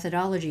because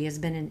methodology has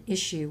been an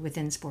issue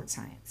within sports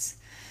science.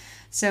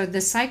 So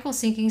the cycle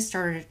syncing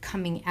started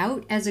coming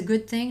out as a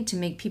good thing to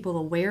make people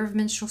aware of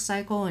menstrual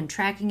cycle and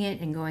tracking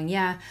it and going,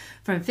 yeah,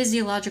 from a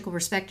physiological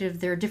perspective,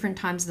 there are different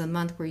times of the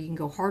month where you can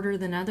go harder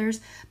than others,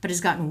 but it's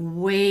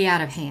gotten way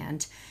out of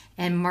hand.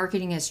 And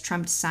marketing has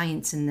trumped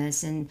science in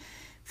this. And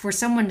for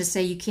someone to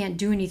say you can't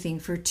do anything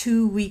for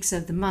 2 weeks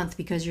of the month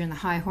because you're in the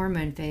high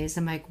hormone phase,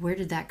 I'm like, where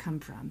did that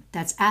come from?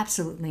 That's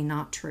absolutely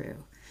not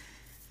true.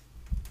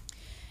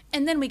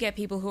 And then we get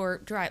people who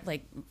are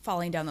like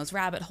falling down those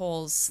rabbit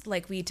holes,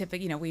 like we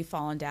typically, we've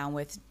fallen down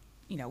with,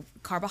 low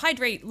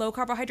carbohydrate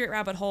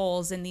rabbit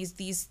holes, and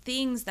these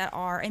things that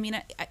are. I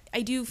mean,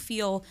 I do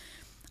feel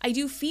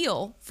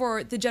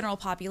for the general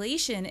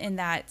population in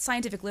that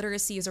scientific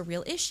literacy is a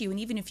real issue, and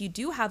even if you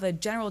do have a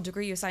general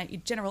degree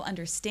of general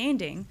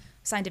understanding,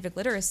 scientific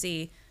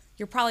literacy,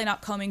 you're probably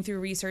not combing through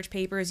research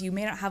papers. You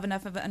may not have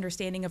enough of an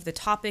understanding of the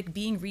topic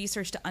being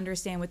researched to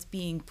understand what's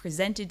being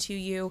presented to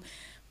you.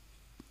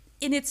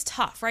 And it's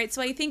tough, right? So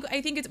I think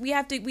we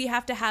have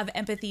to have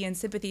empathy and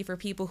sympathy for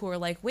people who are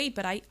like, wait,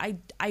 but I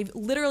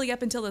literally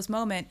up until this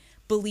moment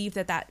believed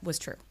that was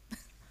true.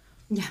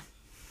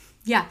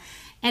 Yeah.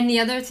 And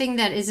the other thing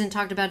that isn't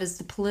talked about is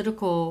the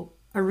political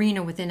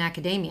arena within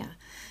academia,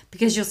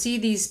 because you'll see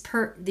these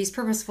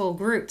purposeful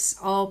groups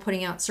all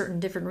putting out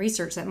certain different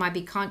research that might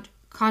be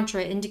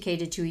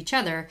contraindicated to each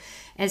other,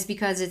 as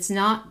because it's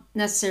not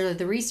necessarily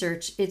the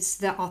research, it's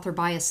the author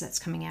bias that's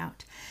coming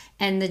out.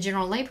 And the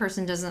general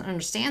layperson doesn't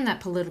understand that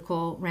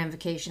political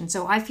ramification.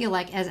 So I feel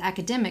like as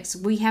academics,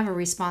 we have a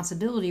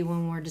responsibility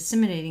when we're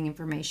disseminating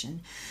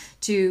information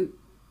to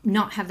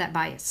not have that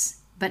bias.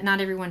 But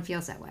not everyone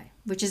feels that way,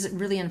 which is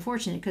really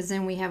unfortunate, because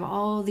then we have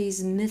all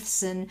these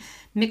myths and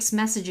mixed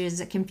messages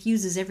that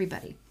confuses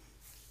everybody.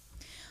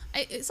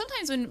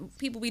 Sometimes when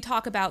we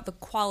talk about the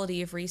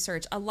quality of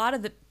research, a lot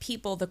of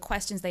the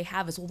questions they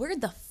have is, well, where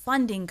did the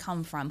funding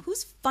come from?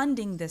 Who's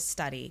funding this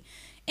study?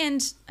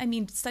 And I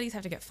mean, studies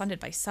have to get funded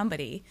by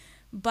somebody,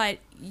 but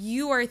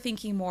you are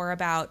thinking more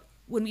about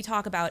when we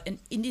talk about,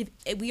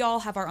 we all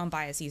have our own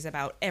biases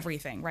about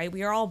everything, right?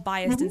 We are all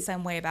biased in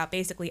some way about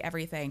basically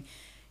everything.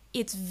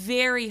 It's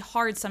very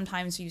hard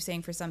sometimes, you're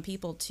saying, for some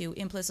people to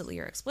implicitly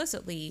or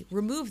explicitly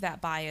remove that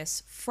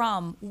bias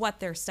from what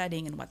they're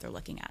studying and what they're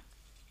looking at.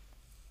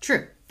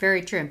 True,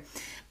 very true.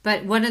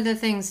 But one of the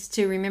things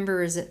to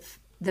remember is that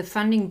the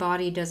funding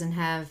body doesn't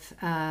have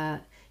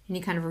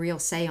any kind of a real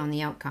say on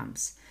the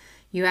outcomes.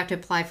 You have to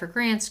apply for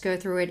grants, go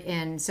through it,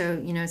 and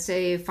so,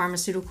 say a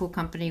pharmaceutical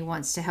company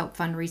wants to help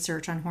fund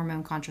research on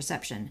hormone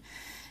contraception.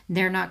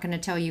 They're not going to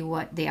tell you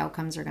what the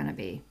outcomes are going to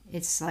be.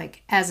 It's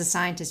like, as a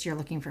scientist, you're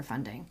looking for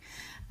funding.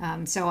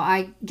 So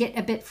I get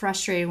a bit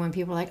frustrated when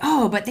people are like,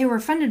 oh, but they were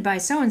funded by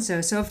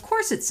so-and-so, so of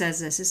course it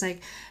says this. It's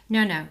like,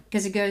 no,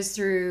 because it goes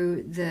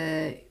through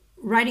the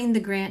writing the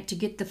grant to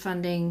get the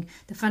funding.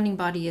 The funding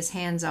body is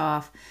hands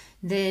off.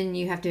 Then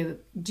you have to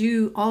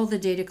do all the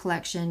data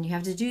collection. You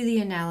have to do the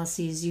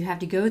analyses. You have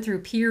to go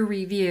through peer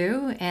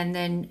review and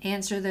then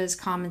answer those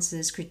comments,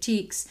 those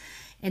critiques,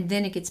 and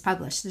then it gets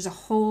published. There's a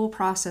whole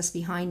process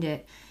behind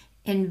it.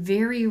 And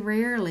very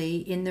rarely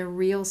in the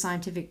real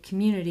scientific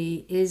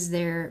community is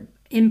there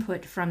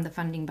input from the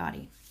funding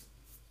body.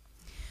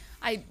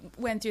 I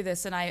went through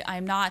this, and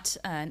I'm not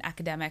an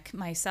academic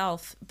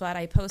myself, but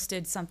I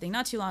posted something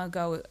not too long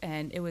ago,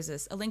 and it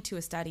was a link to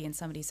a study, and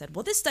somebody said,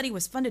 well, this study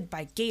was funded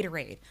by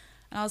Gatorade.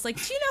 And I was like,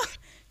 do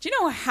you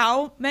know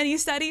how many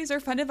studies are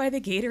funded by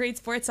the Gatorade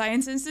Sports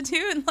Science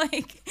Institute? And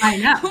I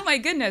know. Oh my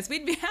goodness,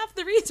 half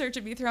the research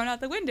would be thrown out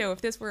the window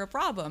if this were a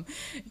problem.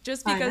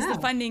 Just because the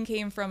funding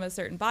came from a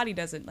certain body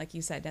doesn't, like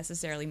you said,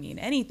 necessarily mean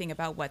anything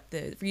about what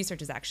the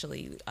research is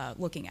actually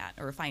looking at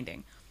or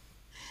finding.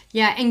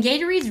 Yeah, and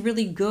Gatorade's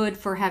really good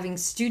for having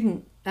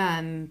student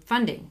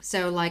funding.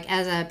 So like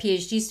as a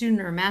PhD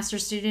student or a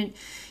master's student,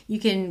 you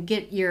can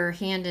get your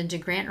hand into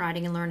grant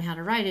writing and learn how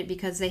to write it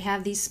because they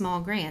have these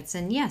small grants.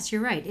 And yes,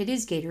 you're right, it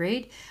is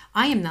Gatorade.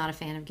 I am not a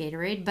fan of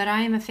Gatorade, but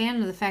I am a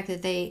fan of the fact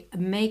that they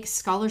make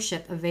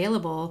scholarship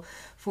available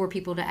for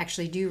people to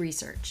actually do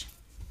research.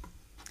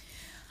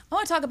 I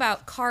want to talk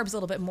about carbs a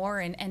little bit more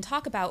and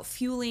talk about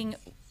fueling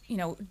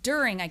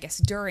during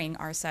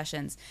our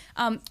sessions.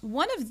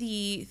 One of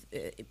the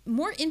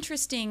more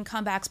interesting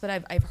comebacks,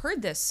 but I've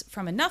heard this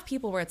from enough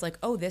people where it's like,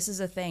 oh, this is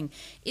a thing,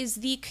 is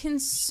the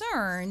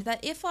concern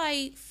that if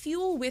I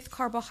fuel with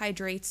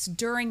carbohydrates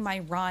during my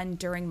run,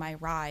 during my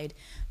ride,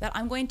 that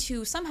I'm going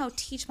to somehow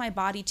teach my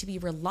body to be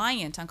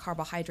reliant on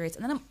carbohydrates,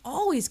 and then I'm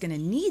always going to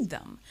need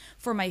them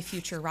for my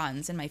future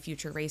runs and my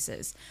future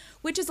races,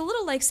 which is a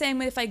little like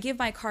saying, if I give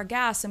my car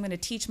gas, I'm going to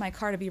teach my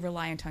car to be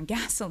reliant on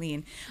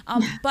gasoline.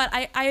 But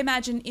I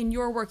imagine in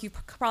your work, you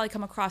probably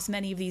come across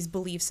many of these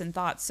beliefs and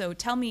thoughts. So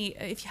tell me,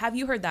 have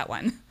you heard that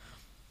one?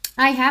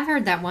 I have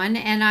heard that one.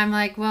 And I'm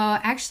like, well,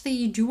 actually,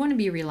 you do want to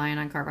be reliant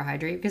on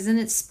carbohydrate because then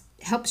it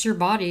helps your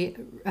body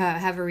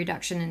have a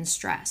reduction in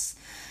stress.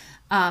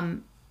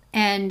 And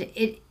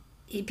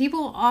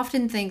people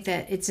often think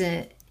that it's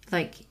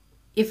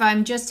if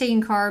I'm just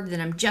taking carb,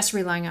 then I'm just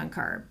relying on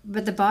carb.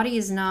 But the body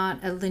is not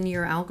a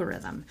linear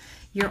algorithm.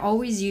 You're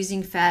always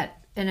using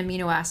fat and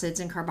amino acids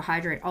and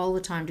carbohydrate all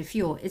the time to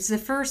fuel. It's the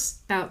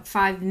first about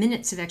 5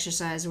 minutes of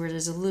exercise where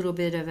there's a little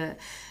bit of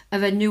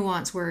a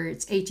nuance where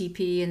it's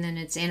ATP and then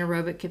it's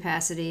anaerobic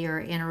capacity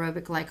or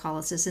anaerobic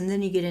glycolysis, and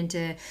then you get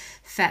into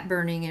fat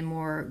burning and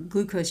more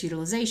glucose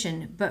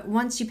utilization. But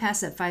once you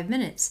pass that 5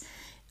 minutes,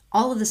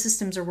 all of the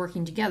systems are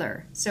working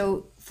together.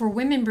 So for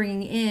women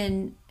bringing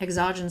in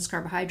exogenous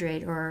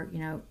carbohydrate or,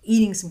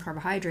 eating some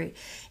carbohydrate,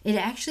 it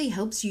actually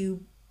helps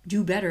you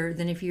do better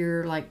than if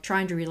you're like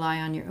trying to rely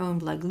on your own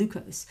blood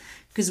glucose,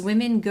 because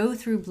women go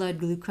through blood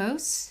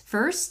glucose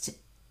first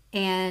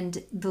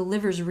and the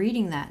liver's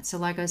reading that. So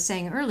like I was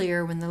saying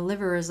earlier, when the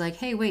liver is like,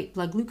 hey, wait,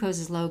 blood glucose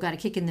is low, got to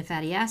kick in the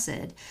fatty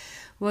acid.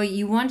 Well,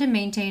 you want to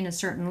maintain a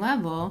certain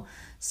level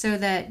so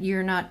that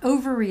you're not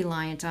over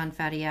reliant on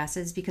fatty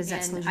acids, because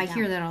I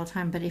hear that all the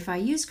time. But if I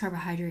use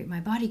carbohydrate,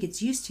 my body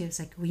gets used to it. It's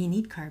like, well, you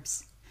need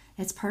carbs.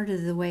 It's part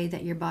of the way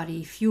that your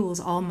body fuels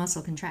all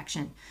muscle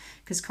contraction,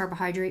 because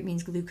carbohydrate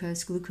means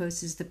glucose.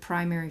 Glucose is the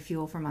primary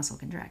fuel for muscle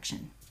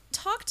contraction.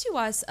 Talk to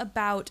us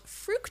about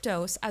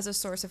fructose as a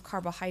source of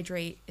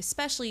carbohydrate,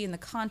 especially in the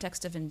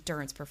context of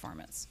endurance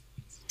performance.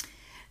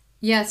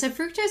 Yeah, so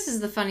fructose is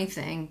the funny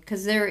thing,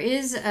 because there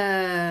is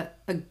a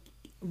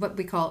what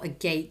we call a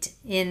gate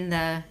in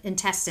the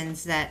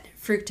intestines that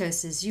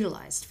fructose is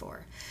utilized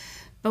for.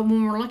 But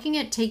when we're looking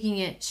at taking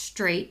it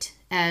straight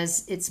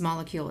as its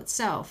molecule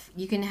itself,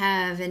 you can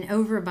have an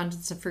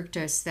overabundance of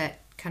fructose that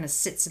kind of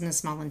sits in the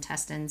small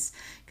intestines,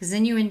 because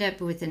then you end up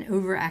with an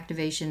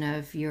overactivation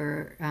of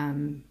your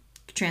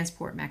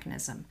transport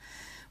mechanism.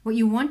 What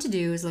you want to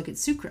do is look at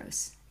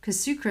sucrose, because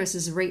sucrose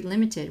is rate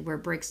limited, where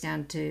it breaks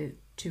down to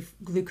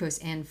glucose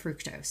and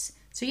fructose.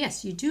 So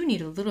yes, you do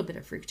need a little bit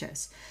of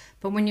fructose.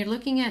 But when you're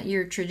looking at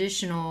your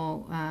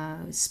traditional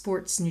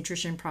sports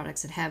nutrition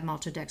products that have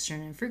maltodextrin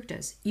and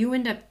fructose, you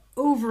end up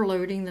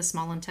overloading the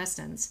small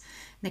intestines.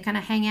 They kind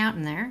of hang out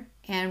in there.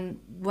 And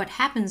what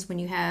happens when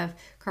you have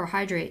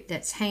carbohydrate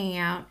that's hanging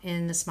out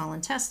in the small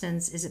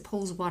intestines is it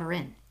pulls water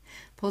in.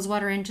 Pulls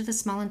water into the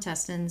small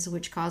intestines,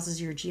 which causes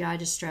your GI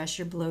distress,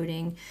 your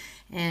bloating,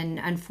 and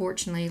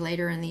unfortunately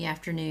later in the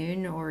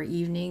afternoon or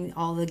evening,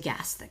 all the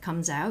gas that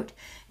comes out,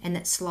 and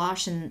that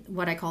slosh in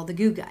what I call the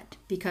goo gut,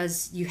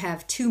 because you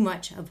have too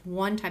much of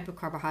one type of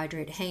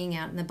carbohydrate hanging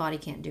out and the body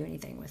can't do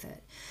anything with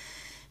it.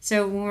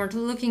 So when we're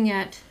looking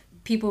at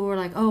people who are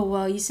like, oh,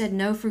 well, you said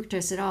no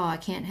fructose at all, I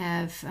can't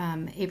have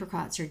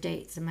apricots or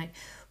dates. I'm like,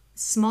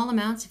 small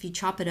amounts, if you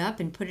chop it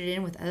up and put it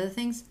in with other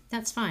things,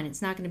 that's fine.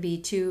 It's not going to be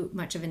too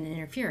much of an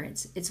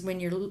interference. It's when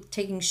you're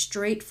taking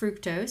straight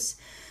fructose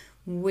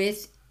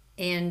with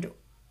and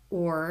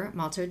or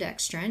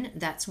maltodextrin,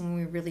 that's when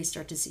we really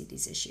start to see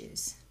these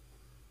issues.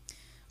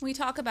 We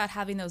talk about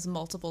having those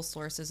multiple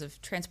sources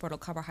of transportable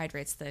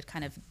carbohydrates that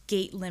kind of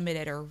gate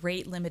limited or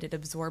rate limited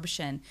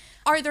absorption.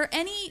 Are there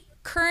any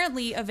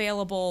currently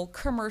available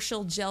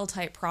commercial gel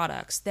type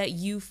products that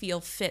you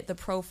feel fit the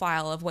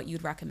profile of what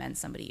you'd recommend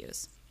somebody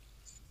use?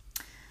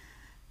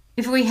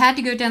 If we had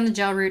to go down the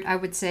gel route, I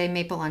would say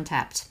Maple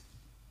Untapped.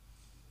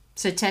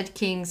 So Ted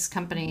King's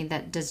company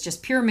that does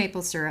just pure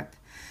maple syrup,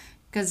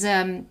 because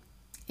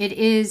it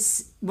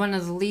is one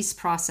of the least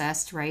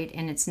processed, right?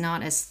 And it's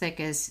not as thick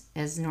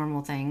as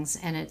normal things.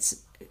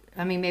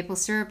 And maple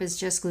syrup is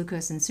just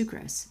glucose and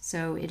sucrose.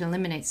 So it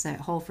eliminates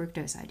that whole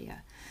fructose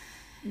idea.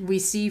 We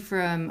see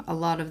from a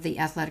lot of the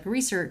athletic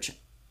research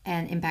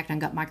an impact on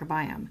gut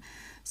microbiome.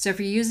 So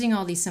if you're using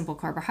all these simple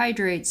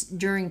carbohydrates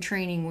during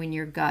training when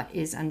your gut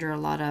is under a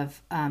lot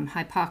of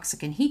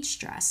hypoxic and heat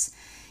stress,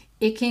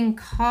 it can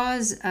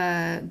cause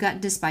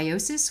gut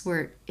dysbiosis,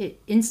 where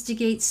it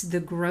instigates the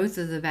growth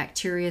of the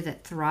bacteria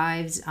that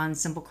thrives on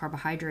simple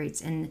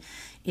carbohydrates and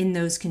in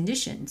those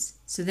conditions.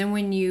 So then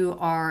when you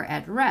are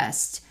at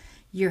rest,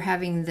 you're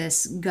having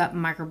this gut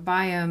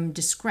microbiome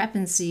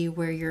discrepancy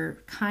where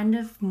you're kind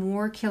of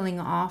more killing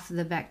off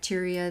the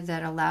bacteria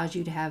that allows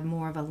you to have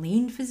more of a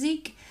lean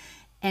physique,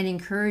 and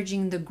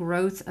encouraging the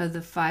growth of the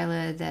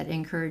phyla that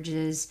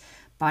encourages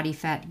body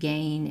fat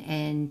gain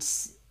and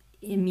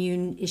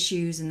immune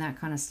issues and that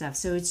kind of stuff.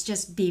 So it's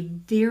just be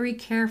very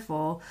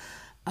careful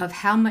of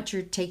how much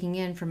you're taking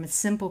in from a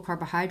simple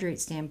carbohydrate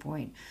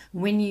standpoint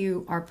when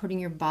you are putting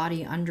your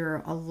body under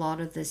a lot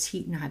of this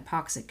heat and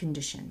hypoxic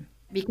condition,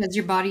 because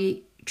your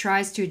body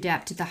tries to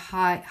adapt to the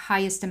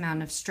highest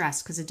amount of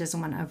stress because it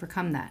doesn't want to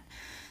overcome that.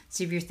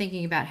 So if you're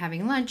thinking about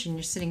having lunch and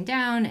you're sitting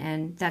down,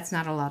 and that's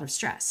not a lot of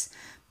stress.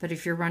 But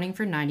if you're running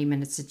for 90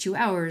 minutes to 2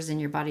 hours and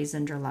your body's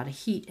under a lot of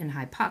heat and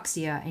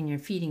hypoxia and you're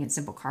feeding it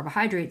simple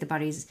carbohydrate, the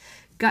body's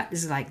gut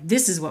is like,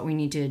 this is what we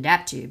need to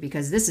adapt to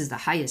because this is the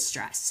highest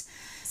stress.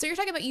 So you're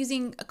talking about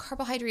using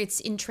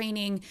carbohydrates in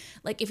training,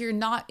 like if you're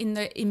not in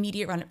the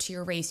immediate run up to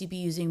your race, you'd be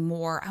using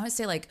more, I would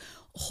say like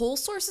whole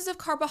sources of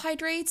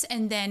carbohydrates,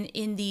 and then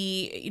in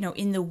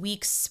the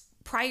weeks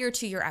prior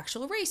to your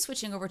actual race,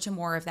 switching over to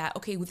more of that,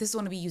 okay, this is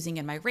what I'm going to be using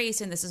in my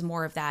race, and this is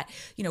more of that,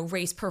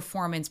 race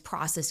performance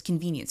process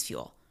convenience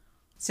fuel.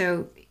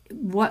 So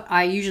what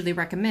I usually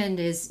recommend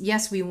is,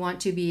 yes, we want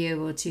to be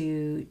able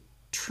to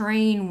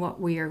train what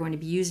we are going to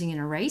be using in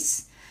a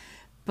race,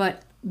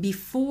 But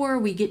before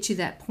we get to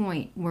that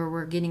point where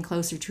we're getting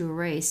closer to a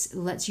race,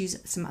 let's use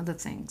some other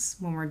things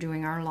when we're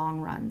doing our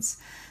long runs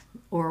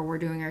or we're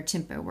doing our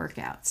tempo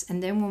workouts.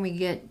 And then when we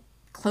get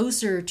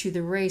closer to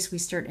the race, we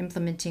start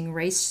implementing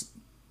race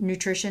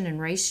nutrition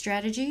and race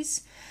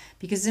strategies,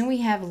 because then we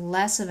have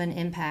less of an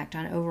impact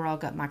on overall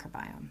gut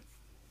microbiome.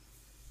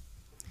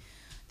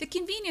 The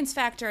convenience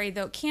factor,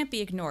 though, can't be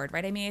ignored,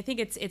 right? I mean, I think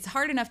it's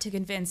hard enough to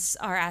convince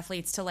our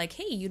athletes to like,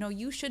 hey,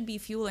 you should be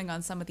fueling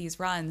on some of these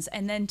runs,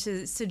 and then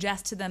to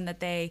suggest to them that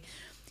they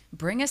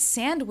bring a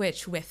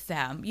sandwich with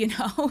them,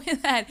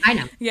 that I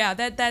know. Yeah,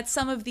 that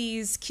some of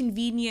these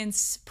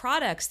convenience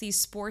products, these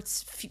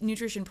sports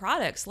nutrition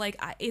products, like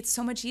it's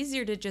so much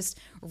easier to just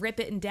rip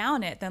it and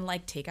down it than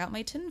like take out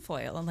my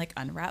tinfoil and like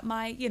unwrap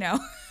my,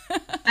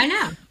 I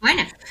know.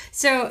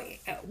 So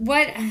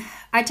what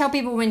I tell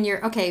people when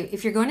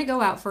if you're going to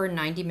go out for a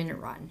 90-minute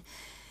run,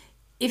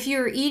 if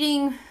you're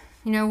eating,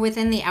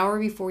 within the hour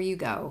before you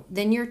go,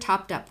 then you're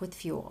topped up with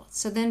fuel.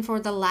 So then for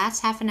the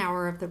last half an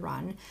hour of the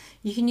run,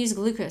 you can use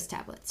glucose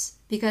tablets,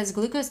 because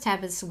glucose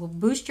tablets will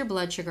boost your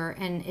blood sugar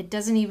and it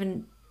doesn't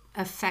even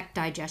affect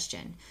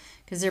digestion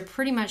because they're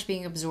pretty much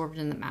being absorbed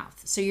in the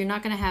mouth. So you're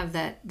not going to have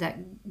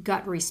that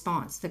gut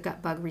response, the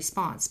gut bug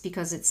response,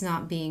 because it's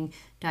not being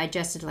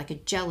digested like a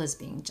gel is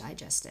being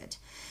digested.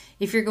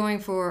 If you're going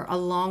for a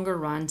longer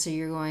run, so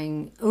you're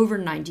going over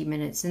 90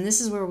 minutes, then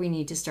this is where we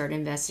need to start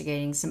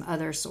investigating some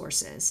other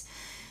sources.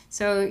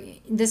 So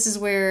this is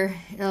where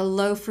a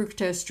low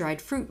fructose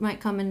dried fruit might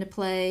come into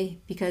play,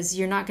 because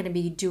you're not going to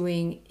be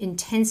doing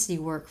intensity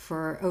work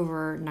for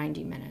over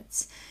 90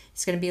 minutes.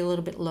 It's going to be a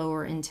little bit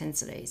lower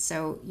intensity.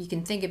 So you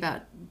can think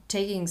about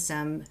taking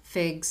some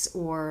figs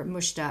or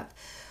mushed up,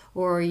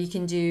 or you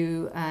can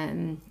do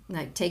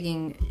like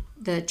taking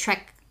the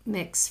Trek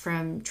mix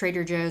from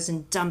Trader Joe's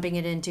and dumping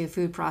it into a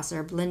food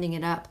processor, blending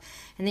it up,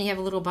 and then you have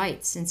little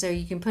bites. And so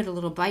you can put a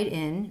little bite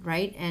in,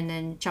 right? And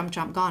then chomp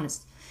chomp gone.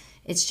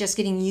 It's just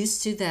getting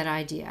used to that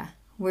idea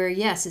where,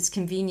 yes, it's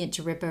convenient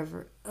to rip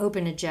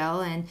open a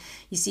gel, and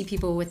you see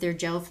people with their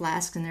gel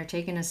flask and they're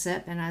taking a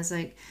sip, and I was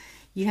like,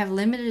 you have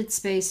limited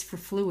space for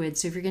fluid.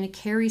 So if you're going to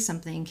carry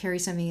something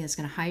that's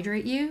going to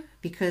hydrate you,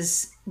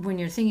 because when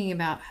you're thinking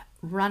about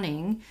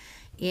running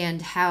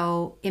and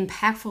how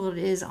impactful it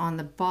is on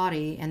the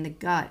body and the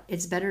gut,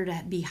 it's better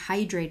to be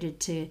hydrated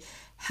to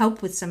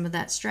help with some of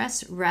that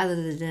stress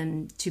rather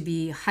than to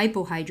be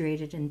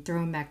hypohydrated and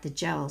throwing back the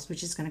gels,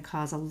 which is going to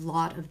cause a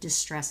lot of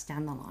distress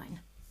down the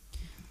line.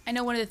 I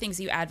know one of the things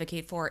you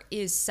advocate for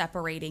is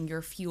separating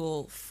your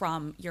fuel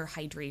from your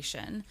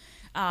hydration.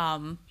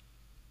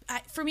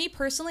 For me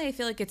personally, I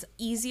feel like it's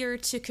easier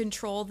to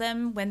control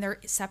them when they're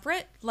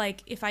separate.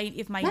 Like if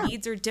my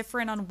needs are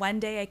different on one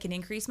day, I can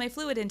increase my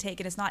fluid intake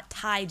and it's not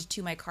tied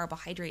to my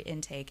carbohydrate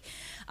intake.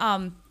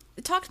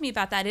 Talk to me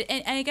about that.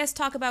 And I guess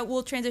talk about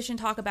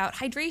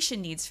hydration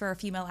needs for our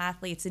female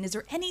athletes. And is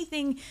there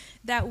anything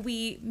that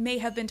we may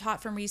have been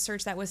taught from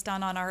research that was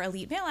done on our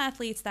elite male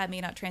athletes that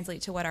may not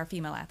translate to what our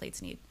female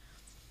athletes need?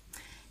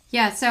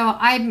 Yeah, so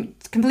I'm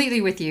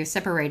completely with you,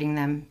 separating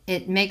them.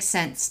 It makes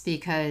sense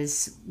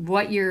because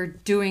what you're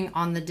doing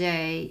on the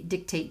day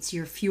dictates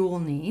your fuel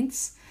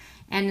needs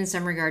and in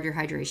some regard your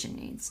hydration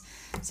needs.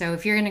 So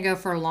if you're going to go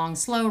for a long,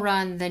 slow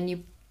run, then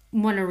you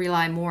want to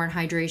rely more on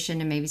hydration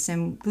and maybe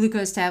some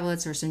glucose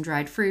tablets or some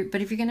dried fruit. But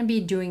if you're going to be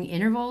doing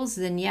intervals,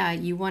 then yeah,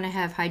 you want to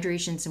have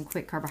hydration, some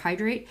quick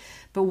carbohydrate.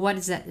 But what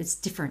is that? It's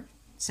different.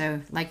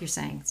 So like you're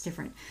saying, it's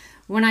different.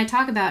 When I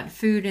talk about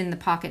food in the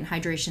pocket and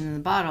hydration in the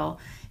bottle,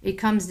 it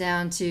comes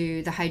down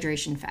to the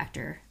hydration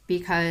factor,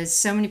 because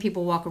so many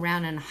people walk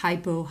around in a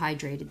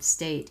hypohydrated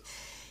state.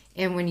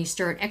 And when you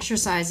start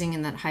exercising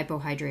in that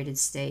hypohydrated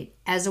state,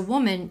 as a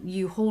woman,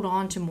 you hold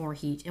on to more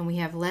heat and we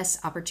have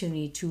less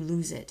opportunity to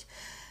lose it.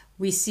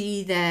 We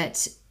see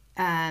that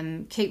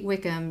Kate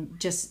Wickham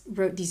just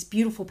wrote these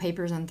beautiful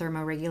papers on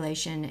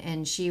thermoregulation,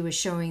 and she was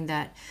showing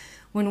that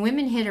when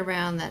women hit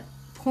around that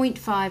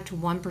 0.5 to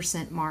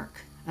 1%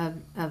 mark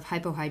of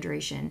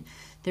hypohydration,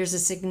 there's a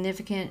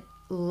significant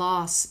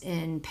loss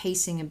in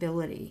pacing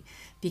ability,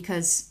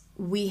 because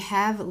we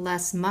have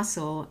less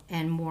muscle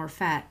and more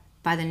fat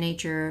by the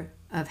nature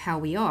of how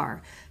we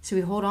are. So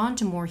we hold on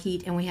to more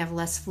heat and we have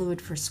less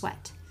fluid for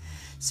sweat.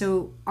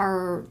 So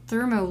our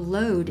thermo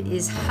load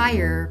is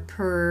higher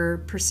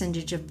per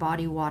percentage of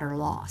body water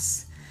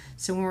loss.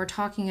 So when we're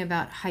talking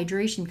about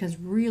hydration, it becomes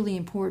really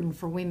important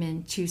for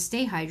women to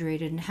stay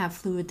hydrated and have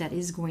fluid that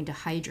is going to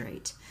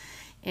hydrate.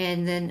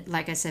 And then,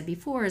 like I said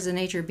before, as the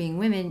nature of being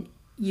women,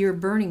 you're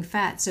burning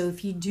fat. So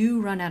if you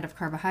do run out of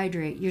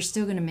carbohydrate, you're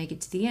still going to make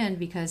it to the end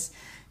because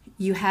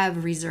you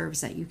have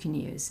reserves that you can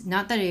use.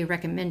 Not that I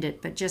recommend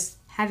it, but just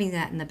having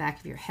that in the back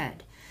of your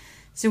head.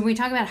 So when we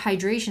talk about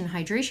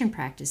hydration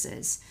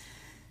practices,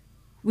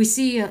 we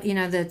see,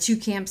 the two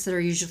camps that are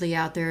usually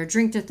out there: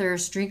 drink to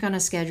thirst, drink on a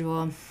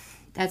schedule.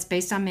 That's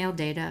based on male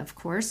data, of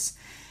course.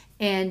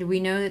 And we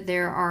know that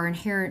there are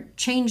inherent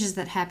changes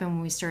that happen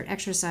when we start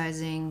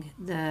exercising,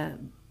 the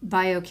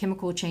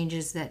biochemical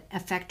changes that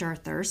affect our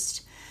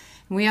thirst.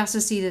 And we also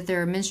see that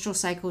there are menstrual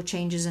cycle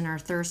changes in our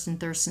thirst and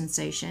thirst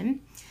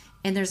sensation.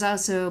 And there's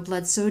also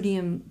blood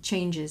sodium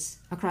changes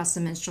across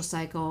the menstrual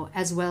cycle,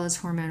 as well as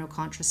hormonal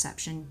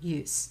contraception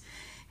use.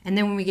 And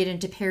then when we get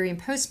into peri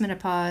and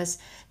postmenopause,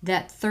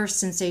 that thirst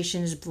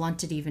sensation is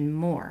blunted even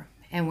more.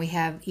 And we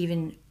have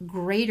even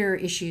greater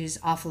issues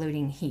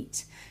offloading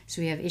heat.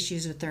 So we have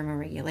issues with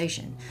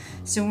thermoregulation.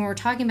 So when we're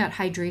talking about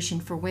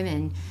hydration for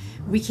women,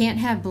 we can't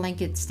have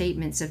blanket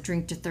statements of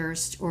drink to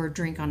thirst or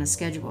drink on a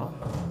schedule.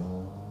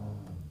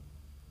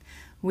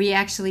 We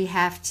actually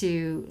have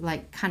to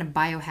kind of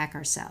biohack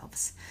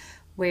ourselves,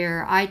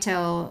 where I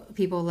tell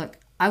people, look,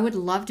 I would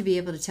love to be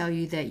able to tell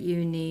you that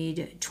you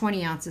need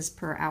 20 ounces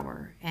per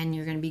hour and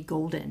you're going to be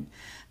golden.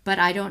 But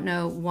I don't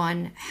know,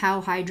 one, how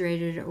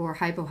hydrated or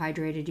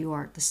hypohydrated you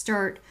are at the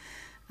start,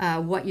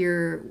 what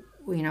your,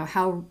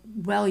 how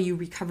well you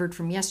recovered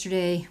from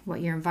yesterday,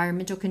 what your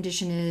environmental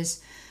condition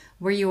is,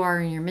 where you are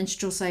in your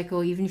menstrual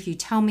cycle. Even if you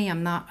tell me,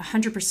 I'm not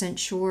 100%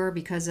 sure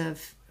because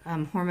of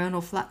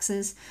hormonal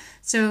fluxes.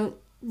 So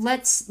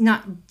let's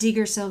not dig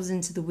ourselves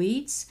into the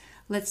weeds.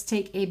 Let's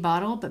take a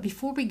bottle, but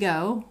before we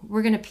go,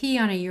 we're going to pee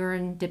on a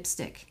urine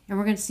dipstick, and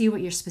we're going to see what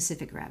your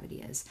specific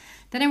gravity is.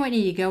 Then I want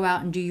you to go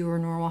out and do your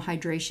normal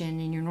hydration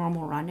and your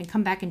normal run and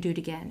come back and do it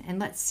again. And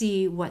let's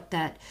see what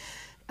that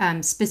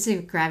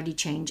specific gravity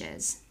change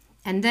is.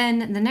 And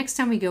then the next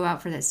time we go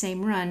out for that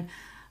same run,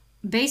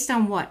 based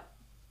on what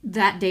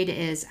that data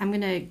is, I'm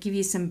going to give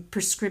you some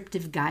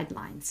prescriptive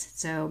guidelines.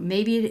 So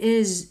maybe it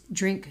is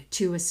drink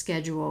to a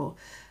schedule,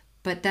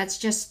 but that's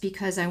just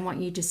because I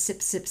want you to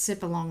sip, sip,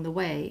 sip along the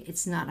way.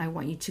 It's not I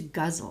want you to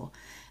guzzle.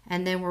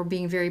 And then we're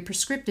being very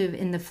prescriptive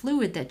in the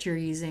fluid that you're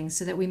using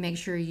so that we make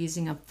sure you're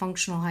using a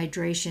functional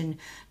hydration,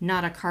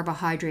 not a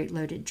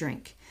carbohydrate-loaded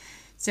drink.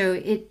 So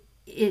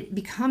it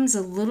becomes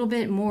a little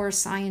bit more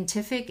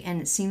scientific,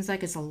 and it seems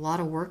like it's a lot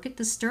of work at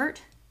the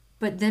start,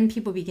 but then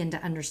people begin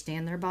to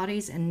understand their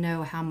bodies and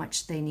know how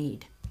much they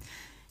need.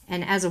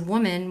 And as a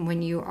woman,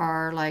 when you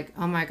are like,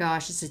 oh my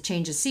gosh, it's a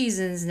change of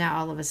seasons, now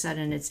all of a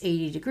sudden it's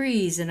 80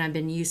 degrees and I've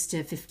been used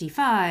to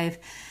 55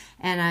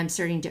 and I'm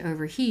starting to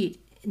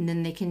overheat, and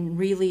then they can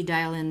really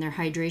dial in their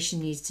hydration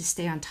needs to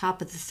stay on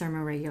top of the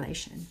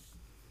thermoregulation.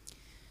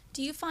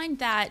 Do you find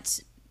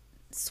that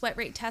sweat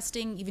rate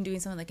testing, even doing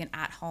something like an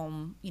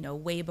at-home,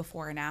 way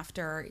before and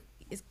after,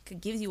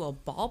 gives you a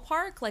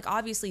ballpark? Like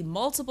obviously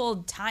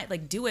multiple times,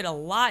 do it a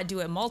lot, do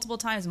it multiple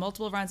times,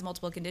 multiple runs,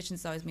 multiple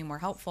conditions, always be more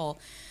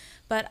helpful.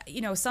 But,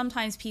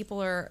 sometimes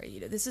people are,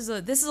 this is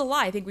a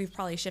lie. I think we've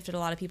probably shifted a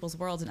lot of people's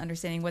worlds in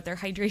understanding what their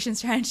hydration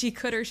strategy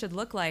could or should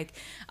look like.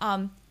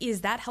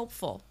 Is that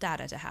helpful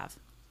data to have?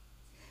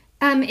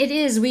 It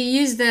is. We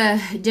use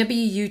the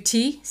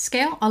WUT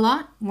scale a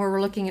lot, where we're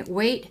looking at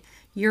weight,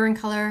 urine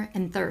color,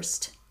 and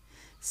thirst.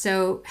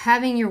 So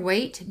having your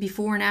weight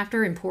before and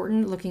after,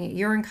 important. Looking at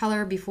urine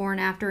color before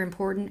and after,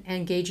 important.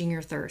 And gauging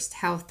your thirst,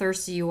 how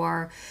thirsty you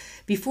are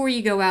before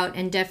you go out,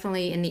 and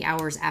definitely in the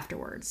hours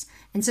afterwards.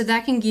 And so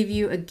that can give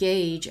you a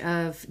gauge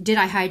of, did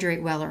I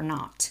hydrate well or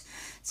not?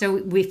 So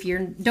if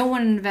you don't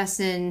want to invest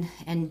in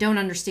and don't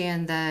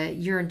understand the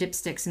urine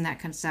dipsticks and that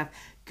kind of stuff,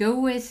 go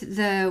with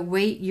the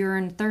weight,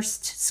 urine,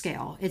 thirst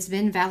scale. It's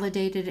been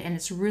validated and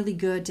it's really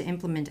good to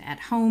implement at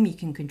home. You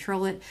can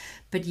control it.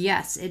 But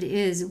yes, it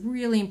is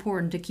really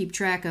important to keep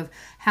track of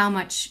how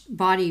much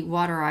body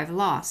water I've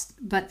lost.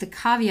 But the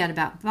caveat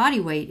about body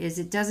weight is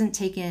it doesn't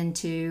take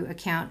into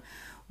account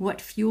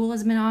what fuel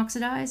has been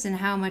oxidized and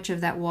how much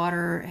of that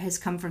water has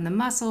come from the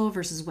muscle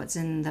versus what's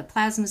in the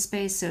plasma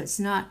space. So it's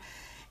not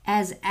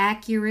as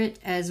accurate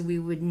as we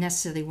would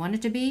necessarily want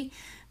it to be,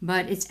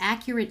 but it's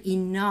accurate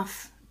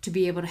enough to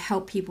be able to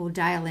help people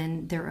dial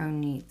in their own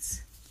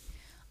needs.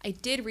 I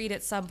did read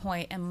at some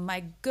point, and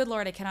my good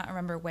Lord, I cannot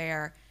remember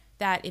where,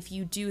 that if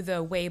you do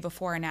the way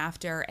before and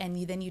after, and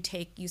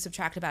you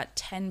subtract about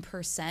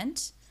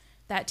 10%,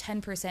 that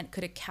 10%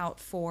 could account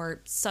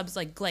for subs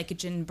like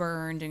glycogen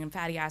burned and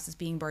fatty acids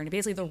being burned,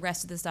 basically the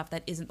rest of the stuff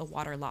that isn't the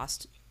water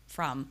lost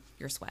from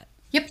your sweat.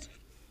 Yep.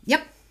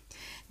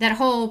 That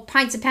whole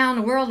pints a pound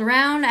a world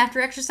around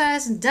after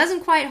exercise doesn't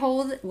quite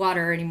hold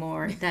water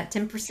anymore. That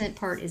 10%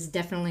 part is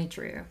definitely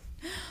true.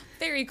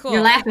 Very cool.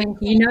 You're laughing.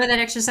 You know that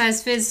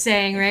exercise fizz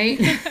saying, right?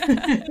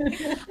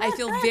 I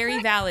feel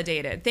very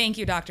validated. Thank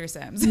you, Dr.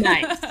 Sims.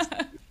 Nice.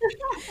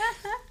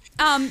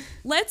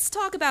 Let's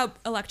talk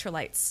about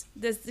electrolytes,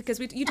 because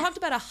you talked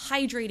about a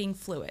hydrating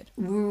fluid.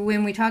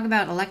 When we talk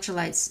about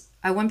electrolytes,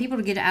 I want people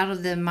to get out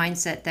of the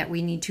mindset that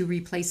we need to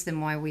replace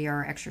them while we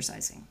are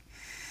exercising.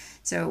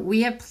 So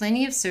we have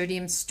plenty of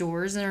sodium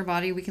stores in our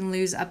body. We can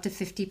lose up to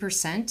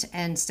 50%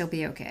 and still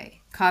be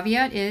okay.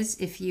 Caveat is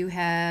if you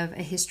have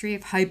a history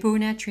of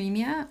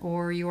hyponatremia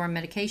or you are on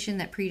medication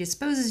that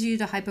predisposes you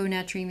to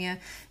hyponatremia,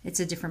 it's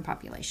a different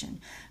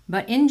population.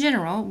 But in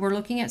general, we're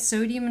looking at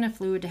sodium in a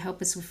fluid to help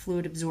us with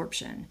fluid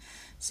absorption.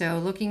 So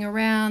looking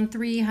around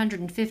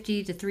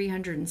 350 to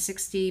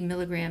 360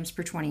 milligrams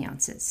per 20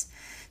 ounces.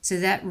 So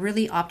that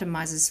really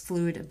optimizes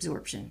fluid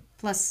absorption,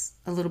 plus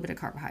a little bit of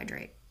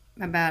carbohydrate.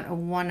 About a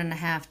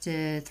 1.5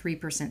 to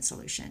 3%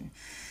 solution.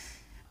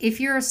 If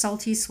you're a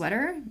salty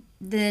sweater,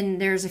 then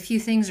there's a few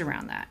things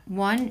around that.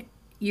 One,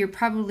 you're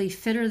probably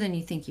fitter than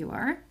you think you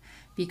are.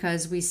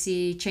 because we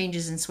see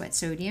changes in sweat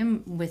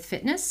sodium with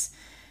fitness.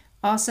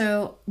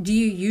 Also, do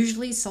you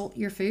usually salt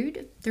your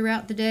food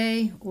throughout the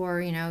day,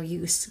 or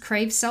you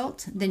crave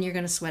salt? Then you're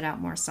going to sweat out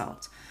more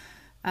salt.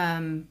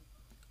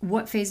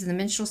 What phase of the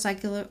menstrual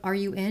cycle are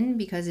you in?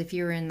 Because if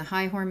you're in the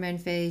high hormone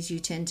phase, you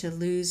tend to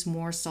lose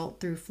more salt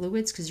through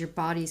fluids because your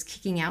body's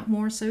kicking out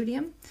more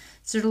sodium.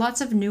 So there are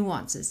lots of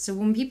nuances. So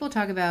when people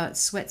talk about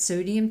sweat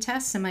sodium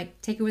tests, I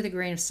might take it with a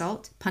grain of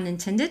salt, pun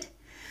intended.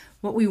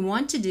 What we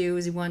want to do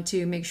is we want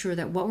to make sure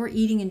that what we're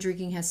eating and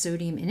drinking has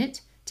sodium in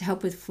it to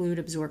help with fluid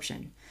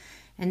absorption.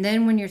 And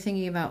then when you're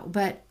thinking about,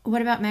 but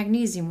what about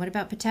magnesium? What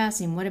about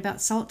potassium? What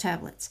about salt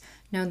tablets?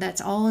 No, that's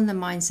all in the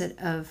mindset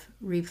of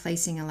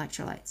replacing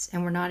electrolytes.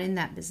 And we're not in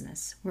that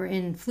business. We're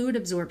in fluid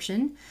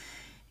absorption.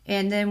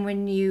 And then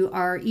when you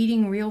are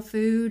eating real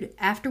food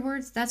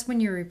afterwards, that's when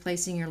you're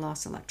replacing your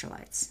lost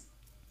electrolytes.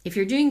 If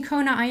you're doing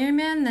Kona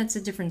Ironman, that's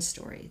a different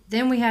story.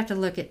 Then we have to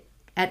look at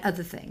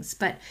other things.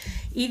 But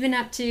even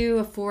up to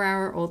a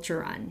 4-hour ultra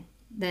run,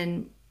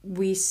 then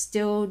we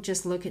still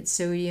just look at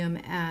sodium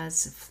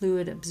as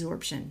fluid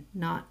absorption,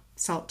 not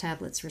salt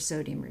tablets for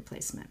sodium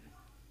replacement.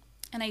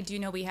 And I do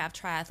know we have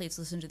triathletes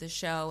listen to the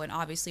show, and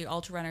obviously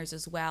ultra runners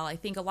as well. I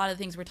think a lot of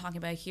the things we're talking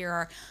about here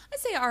are, I'd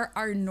say,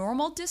 our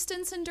normal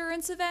distance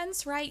endurance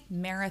events, right?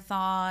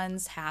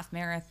 Marathons, half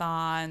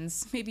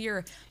marathons, maybe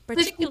you're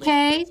particularly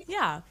 50K,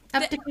 yeah,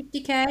 up to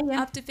 50K,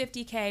 yeah. Up to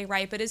 50K,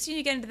 right? But as soon as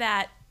you get into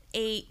that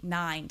 8,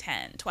 9,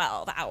 10,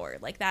 12 hour,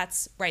 like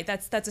that's right.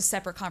 That's a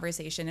separate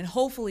conversation. And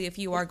hopefully if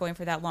you are going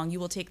for that long, you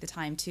will take the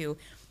time to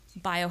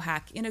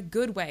biohack in a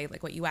good way,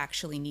 like what you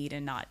actually need,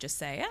 and not just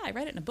say, I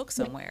read it in a book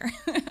somewhere.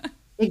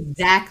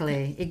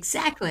 Exactly.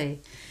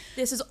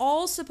 This is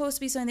all supposed to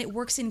be something that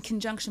works in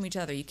conjunction with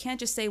each other. You can't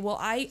just say, well,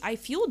 I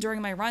fuel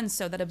during my run,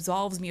 so that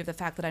absolves me of the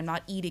fact that I'm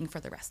not eating for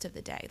the rest of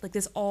the day. Like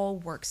this all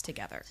works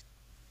together.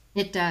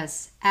 It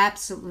does.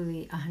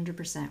 Absolutely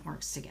 100%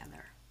 works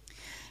together.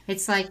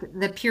 It's like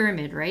the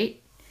pyramid,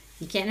 right?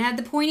 You can't have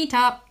the pointy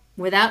top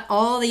without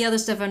all the other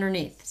stuff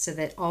underneath, so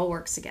that it all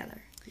works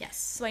together. Yes.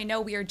 So I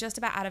know we are just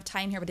about out of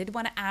time here, but I did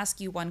want to ask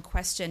you one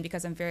question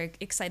because I'm very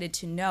excited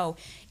to know.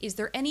 Is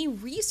there any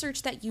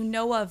research that you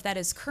know of that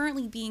is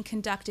currently being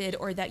conducted,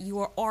 or that you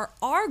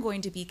are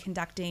going to be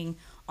conducting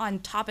on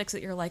topics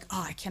that you're like,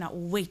 I cannot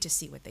wait to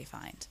see what they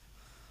find?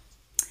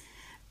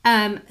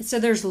 So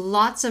there's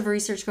lots of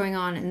research going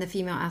on in the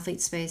female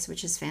athlete space,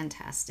 which is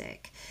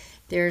fantastic.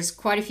 There's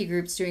quite a few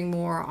groups doing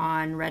more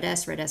on red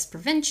S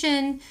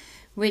prevention,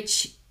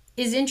 which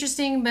is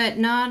interesting, but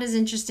not as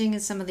interesting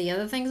as some of the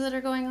other things that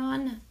are going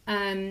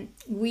on.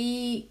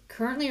 We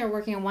currently are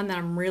working on one that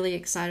I'm really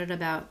excited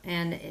about,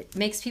 and it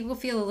makes people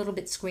feel a little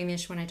bit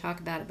squeamish when I talk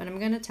about it, but I'm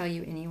going to tell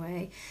you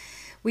anyway.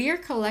 We are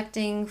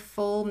collecting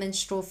full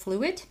menstrual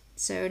fluid,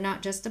 so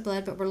not just the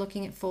blood, but we're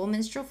looking at full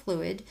menstrual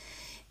fluid,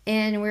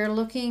 and we're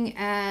looking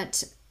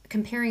at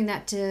comparing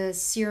that to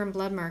serum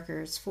blood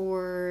markers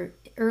for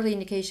early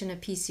indication of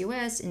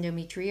PCOS,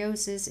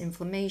 endometriosis,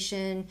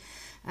 inflammation,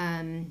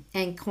 and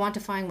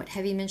quantifying what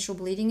heavy menstrual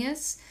bleeding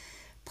is.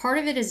 Part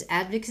of it is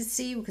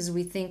advocacy, because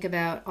we think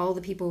about all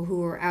the people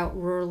who are out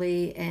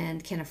rurally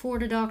and can't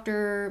afford a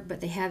doctor,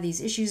 but they have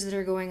these issues that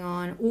are going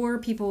on, or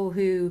people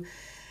who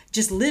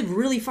just live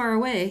really far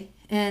away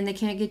and they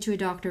can't get to a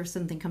doctor if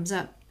something comes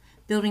up.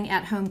 Building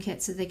at-home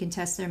kits so they can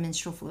test their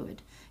menstrual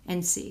fluid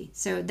and see.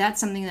 So that's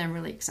something that I'm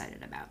really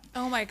excited about.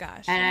 Oh my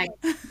gosh. And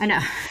I know.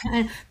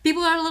 And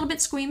people are a little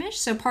bit squeamish.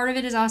 So part of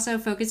it is also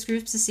focus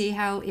groups to see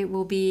how it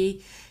will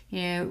be,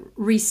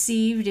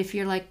 received. If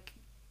you're like,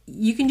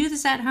 you can do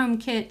this at-home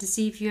kit to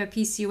see if you have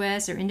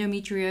PCOS or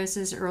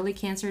endometriosis, early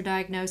cancer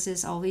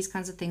diagnosis, all these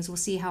kinds of things. We'll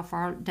see how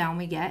far down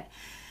we get.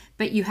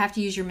 But you have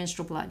to use your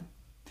menstrual blood.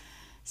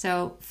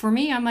 So for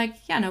me, I'm like,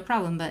 yeah, no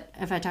problem. But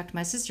if I talk to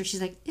my sister,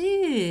 she's like,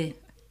 ew.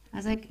 I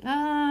was like,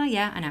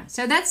 yeah, I know.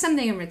 So that's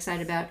something I'm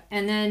excited about.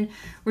 And then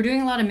we're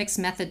doing a lot of mixed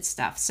method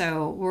stuff.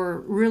 So we're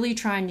really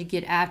trying to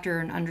get after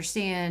and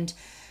understand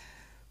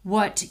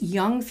what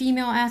young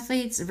female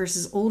athletes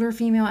versus older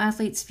female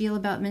athletes feel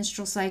about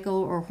menstrual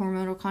cycle or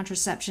hormonal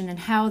contraception, and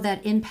how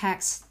that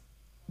impacts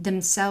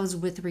themselves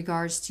with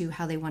regards to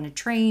how they want to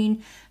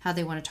train, how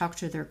they want to talk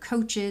to their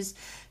coaches,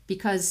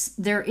 because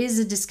there is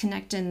a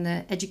disconnect in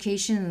the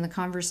education and the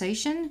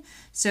conversation.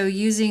 So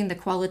using the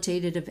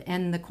qualitative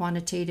and the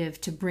quantitative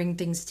to bring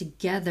things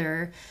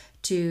together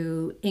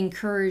to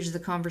encourage the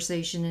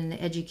conversation and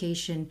the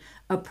education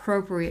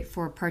appropriate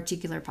for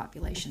particular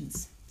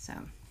populations. So.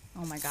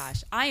 Oh my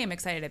gosh, I am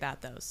excited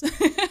about those.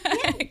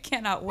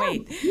 Cannot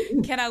wait.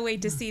 Cannot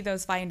wait to see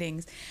those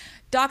findings.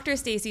 Dr.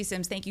 Stacy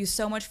Sims, thank you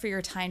so much for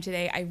your time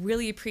today. I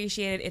really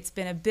appreciate it. It's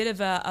been a bit of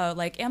a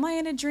like, am I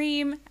in a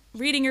dream?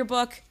 Reading your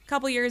book a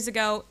couple years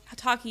ago,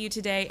 talking to you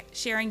today,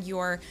 sharing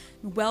your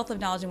wealth of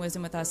knowledge and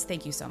wisdom with us.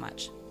 Thank you so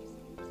much.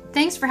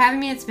 Thanks for having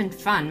me. It's been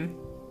fun.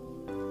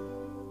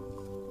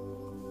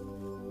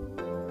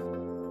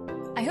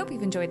 I hope hope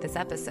you've enjoyed this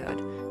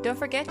episode. Don't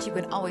forget, you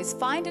can always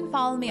find and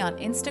follow me on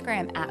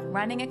Instagram at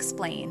Running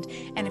Explained.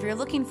 And if you're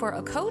looking for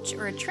a coach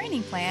or a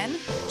training plan,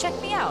 check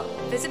me out.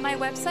 Visit my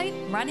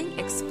website,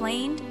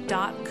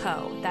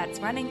 runningexplained.co. That's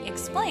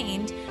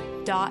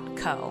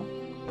runningexplained.co.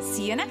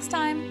 See you next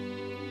time.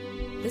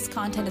 This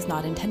content is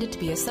not intended to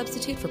be a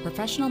substitute for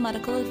professional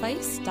medical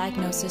advice,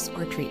 diagnosis,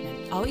 or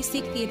treatment. Always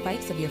seek the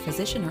advice of your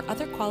physician or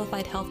other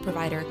qualified health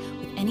provider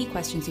with any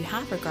questions you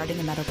have regarding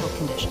a medical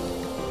condition.